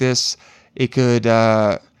think like this? It could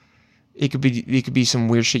be some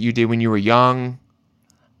weird shit you did when you were young.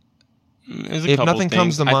 There's a if couple nothing things.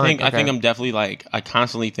 comes to mind, I think I'm definitely like, I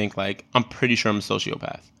constantly think like, I'm pretty sure I'm a sociopath.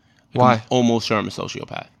 Like, why? I'm almost sure I'm a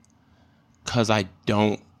sociopath. Because I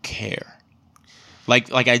don't care.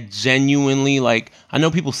 Like I genuinely, like, I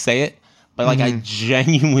know people say it, but like I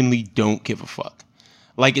genuinely don't give a fuck.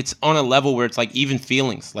 Like, it's on a level where it's like even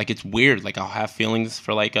feelings. Like, it's weird. Like, I'll have feelings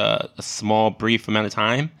for like a small, brief amount of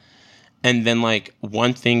time. And then like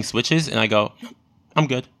one thing switches and I go, I'm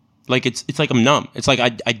good. Like, it's like I'm numb. It's like I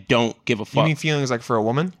don't give a fuck. You mean feelings like for a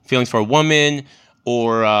woman? Feelings for a woman,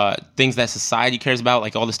 or things that society cares about.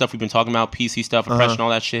 Like all the stuff we've been talking about, PC stuff, oppression, all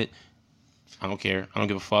that shit. I don't care. I don't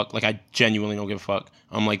give a fuck. Like, I genuinely don't give a fuck.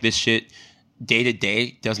 I'm like, this shit day to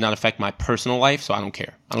day does not affect my personal life, so I don't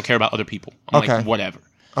care. I don't care about other people. I'm like, whatever.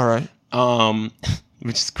 All right.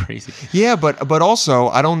 Which is crazy. Yeah, but also,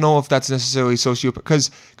 I don't know if that's necessarily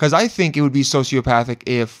sociopath, because I think it would be sociopathic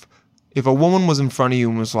if a woman was in front of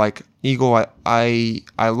you and was like, Eagle, I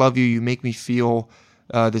love you. You make me feel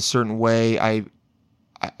this certain way.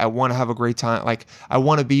 I want to have a great time. Like, I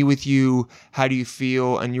want to be with you. How do you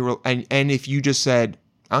feel? And you were, and if you just said,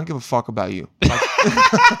 I don't give a fuck about you. Like,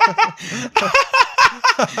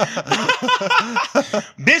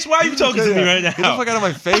 bitch, why are you talking to me right now? Get the fuck out of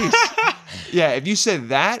my face. Yeah, if you said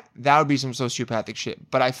that would be some sociopathic shit.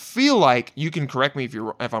 But I feel like, you can correct me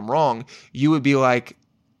if I'm wrong, you would be like,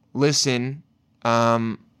 listen,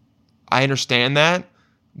 I understand that,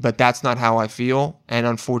 but that's not how I feel. And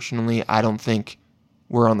unfortunately, I don't think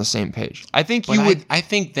we're on the same page. I think I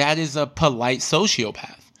think that is a polite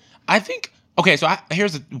sociopath. I think. Okay, so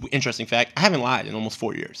here's an interesting fact. I haven't lied in almost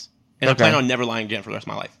 4 years, and I plan on never lying again for the rest of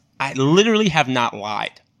my life. I literally have not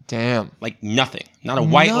lied. Damn. Like, nothing. Not a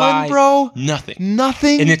white lie, bro. Nothing.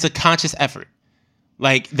 Nothing. And it's a conscious effort.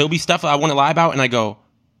 Like, there'll be stuff I want to lie about, and I go,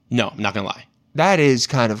 no, I'm not gonna lie. That is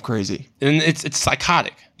kind of crazy. And it's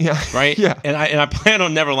psychotic. Yeah. Right? Yeah. And I plan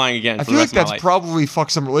on never lying again. I For feel the like rest of my that's life. probably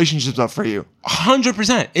fucked some relationships up for you.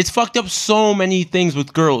 100%. It's fucked up so many things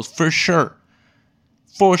with girls, for sure.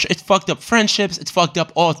 It's fucked up friendships. It's fucked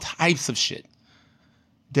up all types of shit.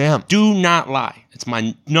 Damn. Do not lie. It's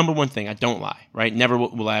my number one thing. I don't lie, right? Never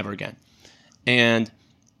will I ever again. And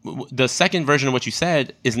the second version of what you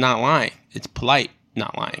said is not lying. It's polite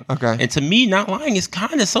not lying. Okay. And to me, not lying is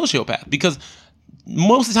kind of sociopath because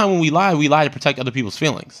most of the time when we lie to protect other people's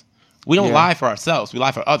feelings. We don't lie for ourselves. We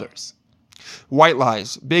lie for others. White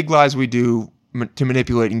lies. Big lies we do to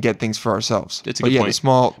manipulate and get things for ourselves. That's a good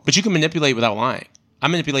point. But you can manipulate without lying. I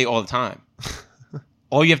manipulate all the time.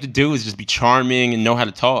 All you have to do is just be charming and know how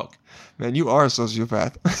to talk. Man, you are a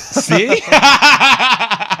sociopath. See?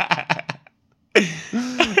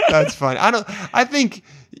 That's funny. I think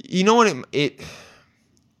you know what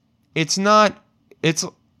it's not it's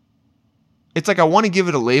like I want to give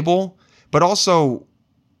it a label, but also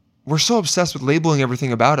we're so obsessed with labeling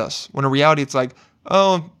everything about us. When in reality it's like,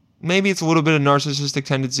 oh, maybe it's a little bit of narcissistic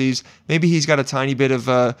tendencies. Maybe he's got a tiny bit of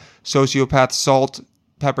sociopath salt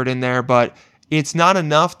peppered in there, but it's not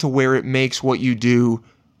enough to where it makes what you do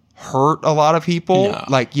hurt a lot of people. No.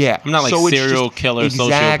 Like, yeah. I'm not like serial killer,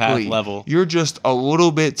 sociopath level. You're just a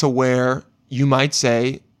little bit to where you might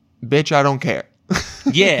say, bitch, I don't care.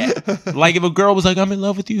 Yeah. Like if a girl was like, I'm in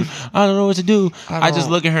love with you, I don't know what to do. I just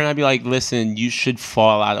look at her and I'd be like, listen, you should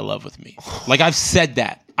fall out of love with me. Like I've said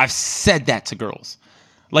that. I've said that to girls.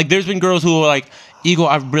 Like there's been girls who are like, Eagle,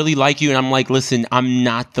 I really like you. And I'm like, listen, I'm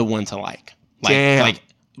not the one to like. Damn. Like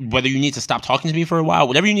whether you need to stop talking to me for a while,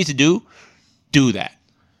 whatever you need to do that.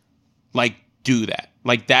 Like, do that.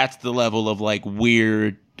 Like, that's the level of, like,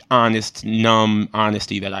 weird, honest, numb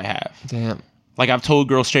honesty that I have. Damn. Like, I've told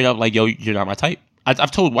girls straight up, like, yo, you're not my type.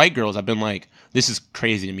 I've told white girls, I've been like, this is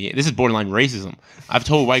crazy to me. This is borderline racism. I've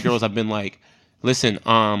told white girls, I've been like, listen,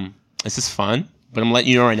 this is fun, but I'm letting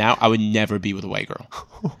you know right now, I would never be with a white girl.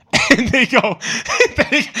 And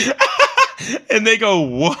they go,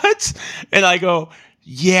 what? And I go,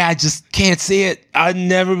 yeah, I just can't see it. I'd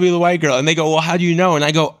never be the white girl. And they go, well, how do you know? And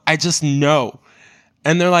I go, I just know.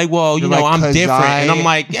 And they're like, well, you know, I'm different. And I'm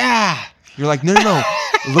like, yeah. You're like, no.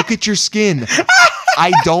 Look at your skin.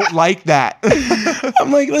 I don't like that.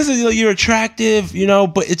 I'm like, listen, you're attractive, you know,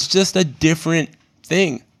 but it's just a different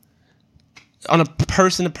thing. On a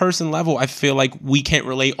person-to-person level, I feel like we can't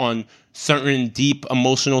relate on certain deep,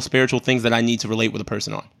 emotional, spiritual things that I need to relate with a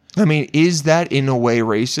person on. I mean, is that in a way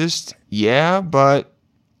racist? Yeah, but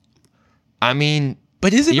I mean,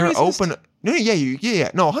 but is it you're racist? open? No,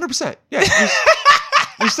 yeah, no, 100%. Yeah,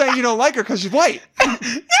 you're saying you don't like her because she's white.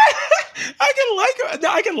 I can like her. No,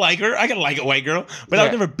 I can like her. I can like a white girl, but I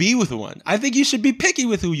would never be with one. I think you should be picky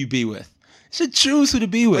with who you be with. You should choose who to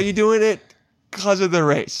be with. Are you doing it because of the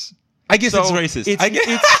race? I guess it's racist.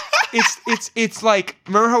 It's like,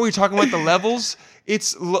 remember how we were talking about the levels?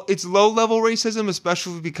 It's low level racism,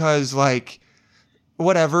 especially because like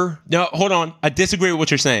whatever. No, hold on. I disagree with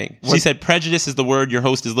what you're saying. She said prejudice is the word your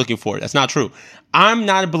host is looking for. That's not true. I'm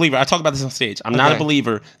not a believer. I talk about this on stage. I'm not a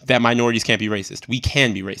believer that minorities can't be racist. We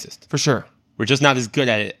can be racist. For sure. We're just not as good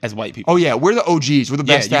at it as white people. Oh yeah, we're the OGs. We're the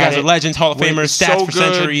best. You guys are legends, Hall of Famers, stats for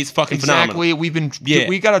centuries, fucking phenomenal. Exactly.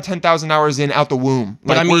 We got our 10,000 hours in out the womb.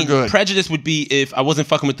 But I mean, we're good. Prejudice would be if I wasn't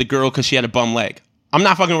fucking with the girl because she had a bum leg. I'm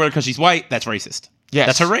not fucking with her because she's white. That's racist. Yes.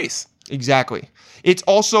 That's her race. Exactly. It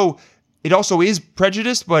also is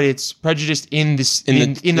prejudiced, but it's prejudiced in the circle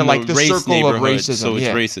of racism. So it's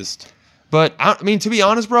racist. But I mean, to be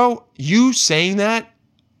honest, bro, you saying that,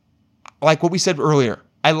 like what we said earlier,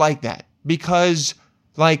 I like that because,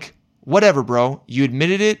 like, whatever, bro. You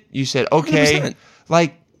admitted it. You said okay. 100%.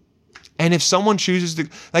 Like, and if someone chooses to,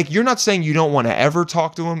 like, you're not saying you don't want to ever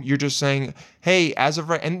talk to them. You're just saying, hey, as of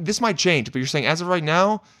right, and this might change, but you're saying as of right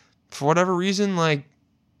now, for whatever reason, like,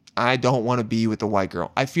 I don't want to be with the white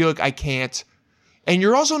girl. I feel like I can't. And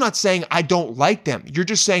you're also not saying I don't like them. You're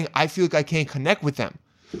just saying I feel like I can't connect with them,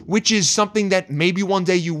 which is something that maybe one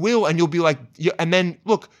day you will, and you'll be like, and then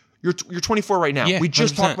look, you're 24 right now. Yeah, we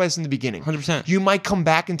just 100%. talked about this in the beginning. 100%. You might come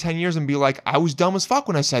back in 10 years and be like, I was dumb as fuck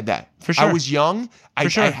when I said that. For sure. I was young. I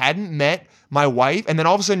hadn't met my wife. And then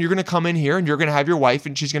all of a sudden you're going to come in here and you're going to have your wife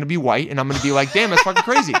and she's going to be white. And I'm going to be like, damn, that's fucking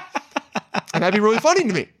crazy. And that'd be really funny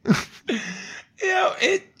to me.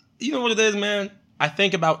 You know what it is, man? I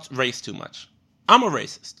think about race too much. I'm a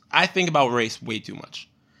racist. I think about race way too much.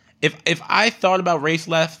 If I thought about race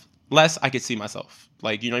less, I could see myself.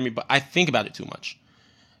 Like, you know what I mean? But I think about it too much.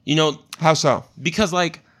 You know, how so? Because,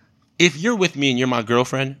 like, if you're with me and you're my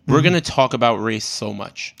girlfriend, we're going to talk about race so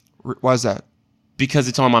much. Why is that? Because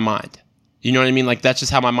it's on my mind. You know what I mean? Like, that's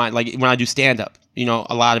just how my mind, like, when I do stand-up, you know,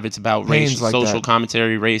 a lot of it's about race, Pains like social that.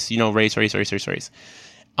 commentary, race, you know, race.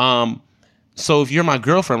 So if you're my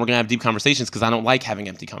girlfriend, we're going to have deep conversations because I don't like having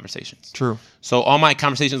empty conversations. True. So all my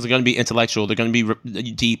conversations are going to be intellectual. They're going to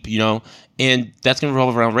be deep, you know, and that's going to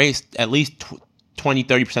revolve around race at least 20,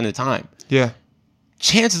 30% of the time. Yeah.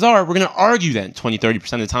 Chances are we're going to argue then 20,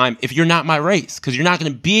 30% of the time if you're not my race because you're not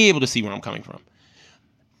going to be able to see where I'm coming from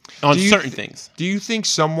on certain things. Do you think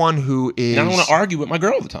someone who is... And I don't want to argue with my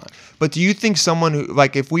girl all the time. But do you think someone who...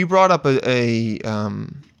 Like, if we brought up a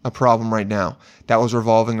problem right now that was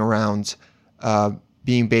revolving around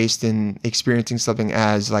being based in experiencing something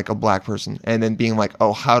as, like, a black person and then being like,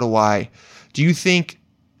 oh, how do I... Do you think,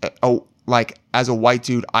 like, as a white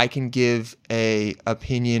dude, I can give a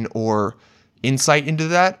opinion or insight into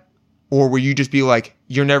that? Or will you just be like,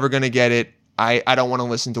 you're never going to get it, I don't want to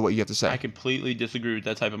listen to what you have to say? I completely disagree with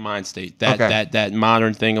that type of mind state. That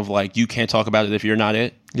modern thing of like, you can't talk about it if you're not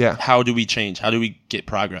it. Yeah. How do we change? How do we get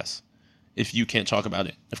progress if you can't talk about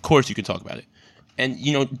it? Of course you can talk about it. And,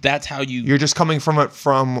 you know, that's how you're just coming from it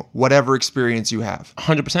from whatever experience you have.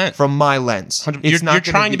 100%. From my lens. You're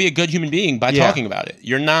trying to be a good human being by talking about it.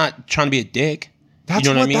 You're not trying to be a dick. That's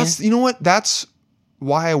you know what I mean? You know what? That's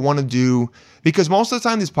why I want to do... Because most of the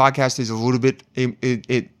time this podcast is a little bit...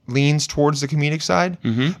 It leans towards the comedic side.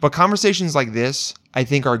 Mm-hmm. But conversations like this, I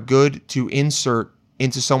think, are good to insert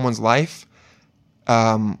into someone's life.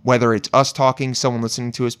 Whether it's us talking, someone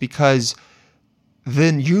listening to us. Because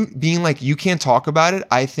then you being like, you can't talk about it,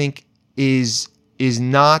 I think is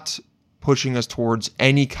not pushing us towards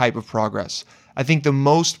any type of progress. I think the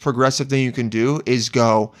most progressive thing you can do is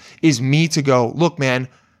me to go, look, man,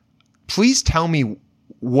 please tell me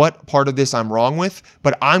what part of this I'm wrong with,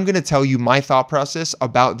 but I'm going to tell you my thought process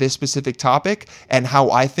about this specific topic and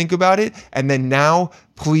how I think about it. And then now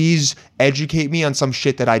please educate me on some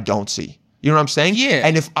shit that I don't see. You know what I'm saying? Yeah.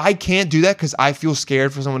 And if I can't do that because I feel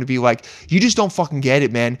scared for someone to be like, you just don't fucking get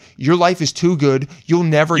it, man. Your life is too good. You'll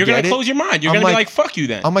never get it. You're going to close your mind. You're going to be like, fuck you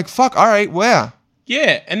then. I'm like, fuck, all right, well, yeah.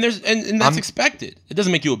 Yeah, and that's expected. It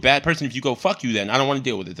doesn't make you a bad person if you go, fuck you then. I don't want to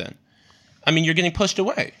deal with it then. I mean, you're getting pushed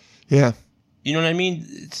away. Yeah. You know what I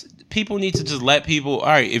mean? People need to just let people, all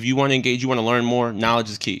right, if you want to engage, you want to learn more, knowledge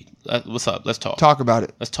is key. What's up? Let's talk. Talk about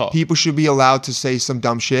it. Let's talk. People should be allowed to say some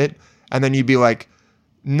dumb shit, and then you'd be like,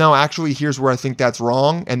 no, actually, here's where I think that's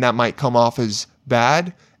wrong, and that might come off as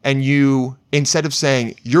bad. And you, instead of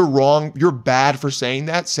saying, you're wrong, you're bad for saying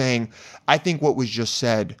that, saying, I think what was just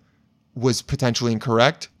said was potentially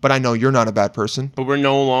incorrect, but I know you're not a bad person. But we're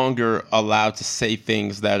no longer allowed to say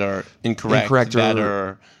things that are incorrect that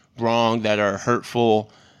are wrong, that are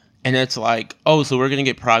hurtful. And it's like, oh, so we're going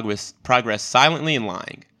to get progress silently and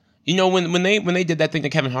lying. You know, when they did that thing to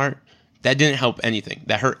Kevin Hart, that didn't help anything.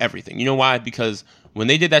 That hurt everything. You know why? Because when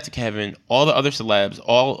they did that to Kevin, all the other celebs,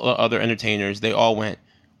 all the other entertainers, they all went,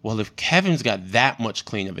 well, if Kevin's got that much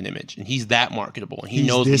clean of an image and he's that marketable and he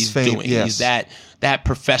knows what he's doing, he's that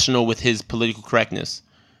professional with his political correctness,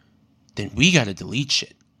 then we got to delete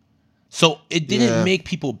shit. So it didn't make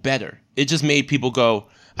people better. It just made people go,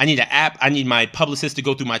 I need an app. I need my publicist to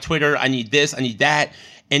go through my Twitter. I need this. I need that.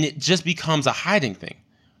 And it just becomes a hiding thing.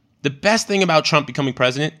 The best thing about Trump becoming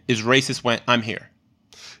president is racist went, I'm here.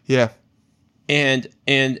 Yeah. And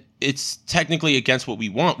it's technically against what we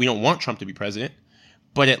want. We don't want Trump to be president,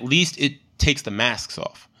 but at least it takes the masks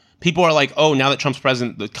off. People are like, oh, now that Trump's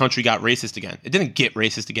president, the country got racist again. It didn't get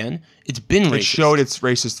racist again. It's been racist. It showed its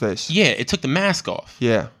racist face. Yeah, it took the mask off.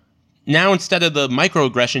 Yeah. Now instead of the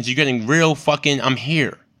microaggressions, you're getting real fucking, I'm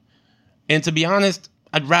here. And to be honest,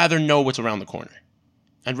 I'd rather know what's around the corner.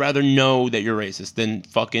 I'd rather know that you're racist than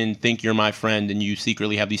fucking think you're my friend and you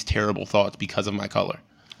secretly have these terrible thoughts because of my color.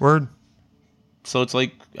 Word. So it's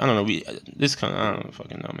like, I don't know, I don't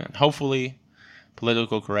fucking know, man. Hopefully,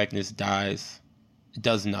 political correctness dies. It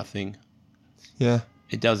does nothing. Yeah.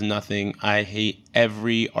 It does nothing. I hate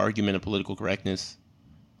every argument of political correctness.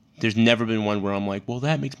 There's never been one where I'm like, well,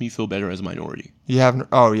 that makes me feel better as a minority. You haven't?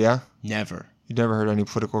 Oh, yeah? Never. You never heard any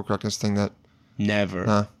political correctness thing that... Never.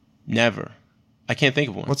 Nah. Never. I can't think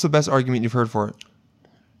of one. What's the best argument you've heard for it?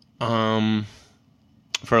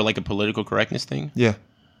 For like a political correctness thing? Yeah.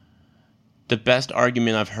 The best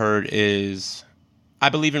argument I've heard is, I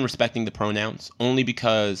believe in respecting the pronouns only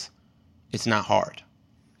because it's not hard.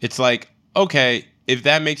 It's like, okay, if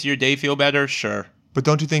that makes your day feel better, sure. But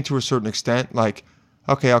don't you think to a certain extent, like,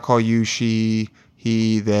 okay, I'll call you she,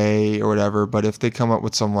 he, they, or whatever, but if they come up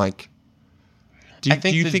with some like... I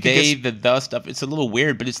think the the stuff, it's a little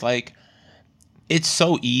weird, but it's like, it's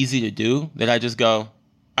so easy to do that I just go,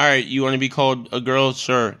 all All right, you want to be called a girl?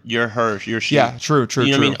 Sure, you're her, you're she. Yeah, true. You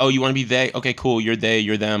know what I mean? Oh, you want to be they? Okay, cool. You're they,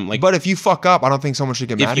 you're them. Like, but if you fuck up, I don't think someone should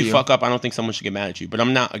get mad at you. If you fuck up, I don't think someone should get mad at you. But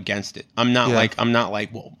I'm not against it. I'm not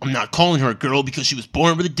like, well, I'm not calling her a girl because she was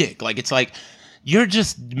born with a dick. Like, it's like, you're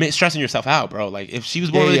just stressing yourself out, bro. Like, if she was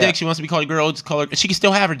born with a dick, she wants to be called a girl, just call her. She can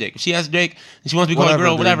still have her dick. If she has a dick and she wants to be called a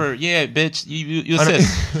girl, whatever. Yeah, bitch, you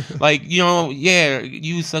assist. Like, you know, yeah,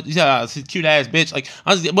 you cute ass bitch. Like,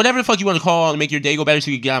 whatever the fuck you want to call and make your day go better so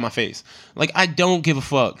you can get out of my face. Like, I don't give a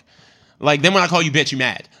fuck. Like, then when I call you bitch, you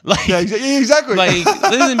mad. Like, yeah, exactly. Like,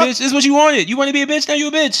 listen, bitch, this is what you wanted. You want to be a bitch, now you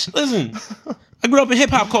a bitch. Listen. I grew up in hip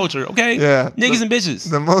hop culture, okay? Yeah. Niggas and bitches.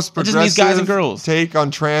 The most progressive just means guys and girls. Take on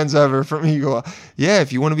trans ever from me. You go, yeah,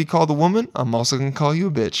 if you want to be called a woman, I'm also going to call you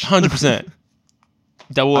a bitch. 100%.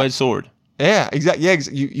 Double-edged sword. Yeah, exactly. Yeah,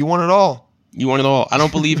 you want it all. You want it all. I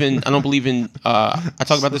don't believe in, I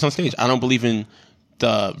talk about this on stage. I don't believe in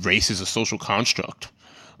the race is a social construct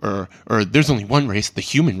or there's only one race, the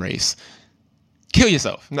human race. Kill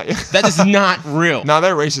yourself. That is not real. No,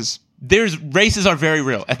 they're racist. Races are very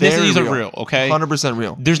real. Ethnicities are real, okay? 100%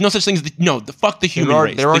 real. The's no such thing as fuck the human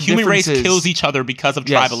race. The human race kills each other because of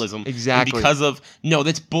tribalism. Exactly. And because of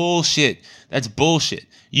that's bullshit. That's bullshit.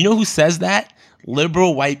 You know who says that?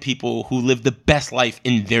 Liberal white people who live the best life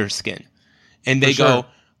in their skin. And they go,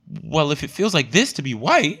 well, if it feels like this to be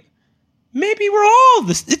white, maybe we're all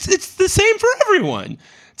this. It's the same for everyone.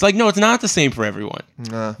 It's like, no, it's not the same for everyone.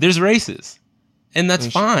 Nah. There's races. And that's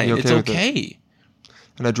fine. It's okay.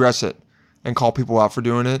 And address it and call people out for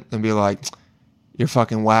doing it and be like, you're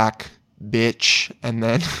fucking whack, bitch. And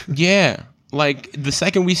then yeah, like the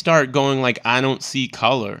second we start going like, I don't see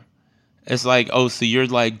color, it's like, oh, so you're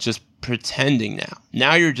like just pretending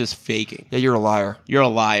now you're just faking. Yeah, you're a liar. You're a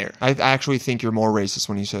liar. I actually think you're more racist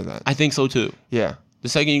when you say that. I think so too. Yeah. The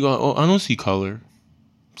second you go, oh, I don't see color,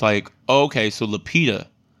 it's like, oh, okay, so Lupita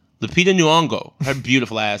Nyong'o, her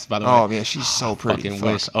beautiful ass, by the way. Oh, man, she's so pretty. Fucking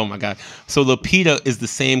wish. Oh, my God. So Lupita is the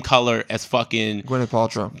same color as fucking... Gwyneth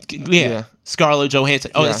Paltrow. Yeah. Scarlett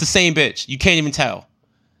Johansson. Oh, it's the same bitch. You can't even tell.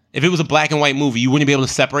 If it was a black and white movie, you wouldn't be able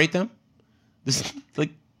to separate them?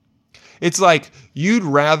 It's like you'd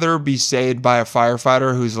rather be saved by a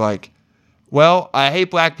firefighter who's like, well, I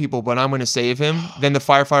hate black people, but I'm going to save him, than the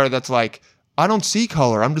firefighter that's like, I don't see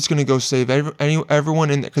color. I'm just going to go save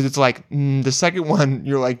everyone in there. Because it's like, the second one,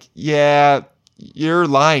 you're like, yeah, you're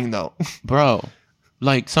lying, though. Bro,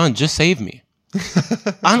 like, son, just save me.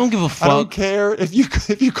 I don't give a fuck. I don't care if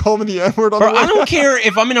you call me the N-word on the way. I don't care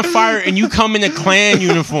if I'm in a fire and you come in a Klan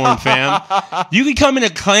uniform, fam. You can come in a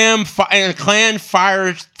Klan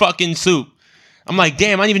fire fucking suit. I'm like,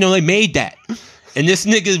 damn, I didn't even know they made that. And this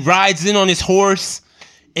nigga rides in on his horse.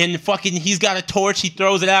 And fucking, he's got a torch. He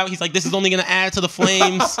throws it out. He's like, this is only going to add to the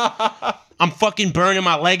flames. I'm fucking burning.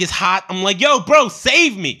 My leg is hot. I'm like, yo, bro,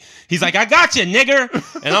 save me. He's like, I got you, nigger.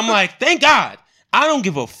 And I'm like, thank God. I don't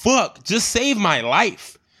give a fuck. Just save my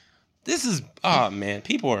life. This is, oh, man.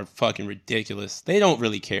 People are fucking ridiculous. They don't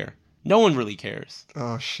really care. No one really cares.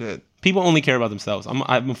 Oh, shit. People only care about themselves.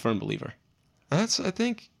 I'm a firm believer. That's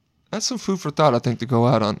some food for thought, I think, to go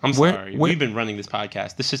out on. I'm sorry. We've been running this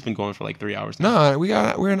podcast. This has been going for like 3 hours now. No,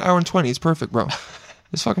 we're an hour and 20. It's perfect, bro.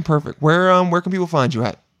 It's fucking perfect. Where can people find you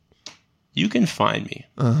at? You can find me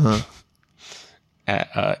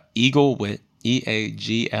at Eagle Witt, EAGLEWITT,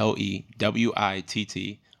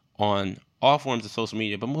 on all forms of social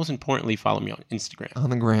media, but most importantly, follow me on Instagram. On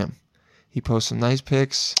the gram. He posts some nice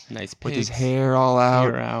pics. Nice pics. With his hair all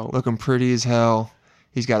out. Looking pretty as hell.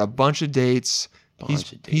 He's got a bunch of dates.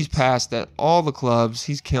 He's passed at all the clubs.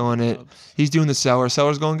 He's killing it. He's doing the Cellar.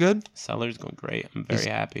 Cellar's going good? Cellar's going great. I'm very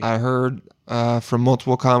happy. I heard from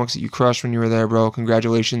multiple comics that you crushed when you were there, bro.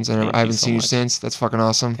 Congratulations. And I haven't seen you since. That's fucking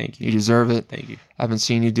awesome. Thank you. You deserve it. Thank you. I haven't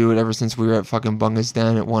seen you do it ever since we were at fucking Bungus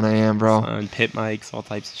Den at 1 a.m., bro. On pit mics, all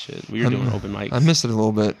types of shit. We were doing open mics. I missed it a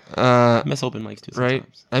little bit. I miss open mics too sometimes.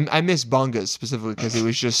 Right? I miss Bungus specifically because it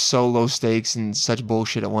was just so low stakes and such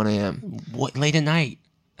bullshit at 1 a.m. What, late at night?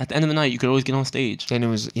 At the end of the night, you could always get on stage. And it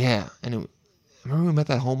was, I remember we met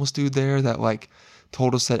that homeless dude there that like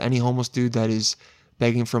told us that any homeless dude that is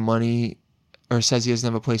begging for money or says he doesn't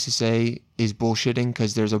have a place to stay is bullshitting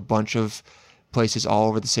because there's a bunch of places all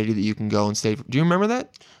over the city that you can go and stay. Do you remember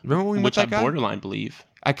that? Remember when we met that guy? Which I borderline believe.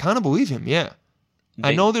 I kind of believe him, yeah.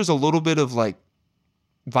 I know there's a little bit of like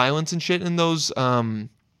violence and shit in those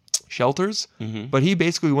shelters, but he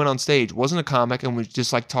basically went on stage, wasn't a comic, and would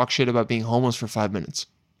just like talk shit about being homeless for 5 minutes.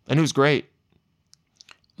 And it was great.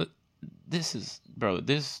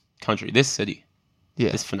 This country, this city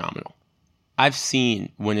is phenomenal. I've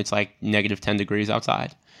seen when it's like -10 degrees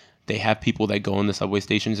outside, they have people that go in the subway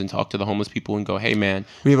stations and talk to the homeless people and go, hey, man,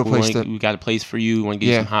 We have a place we got a place for you. We want to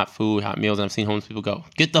get you some hot food, hot meals. And I've seen homeless people go,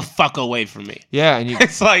 get the fuck away from me. Yeah, and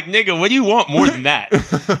It's like, nigga, what do you want more than that?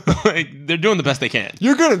 Like, they're doing the best they can.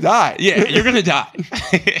 you're gonna die. Yeah, you're going to die.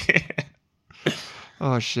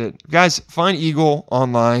 Oh shit, guys, find Eagle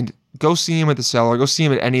online. Go see him at the Cellar. Go see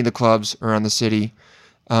him at any of the clubs around the city.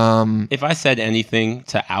 If I said anything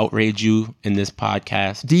to outrage you in this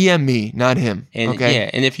podcast, DM me, not him. and okay. yeah,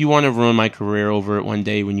 and if you want to ruin my career over it one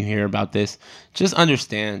day when you hear about this, just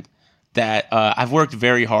understand that I've worked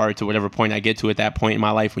very hard to whatever point I get to at that point in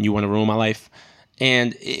my life when you want to ruin my life,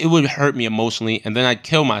 and it would hurt me emotionally, and then I'd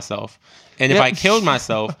kill myself. And if Yep. I killed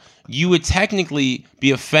myself, you would technically be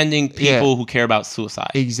offending people who care about suicide.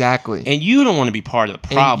 Exactly. And you don't want to be part of the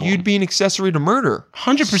And problem. you'd be an accessory to murder.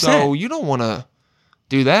 100%. So you don't want to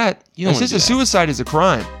do that. You don't wanna Since do that. suicide is a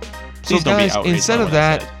crime. Please so don't be guys, outraged instead by of what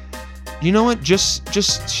I that, you know what? Just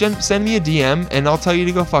send me a DM and I'll tell you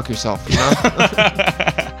to go fuck yourself. You know?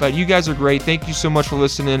 But you guys are great. Thank you so much for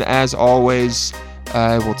listening. As always,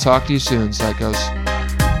 we'll talk to you soon, psychos.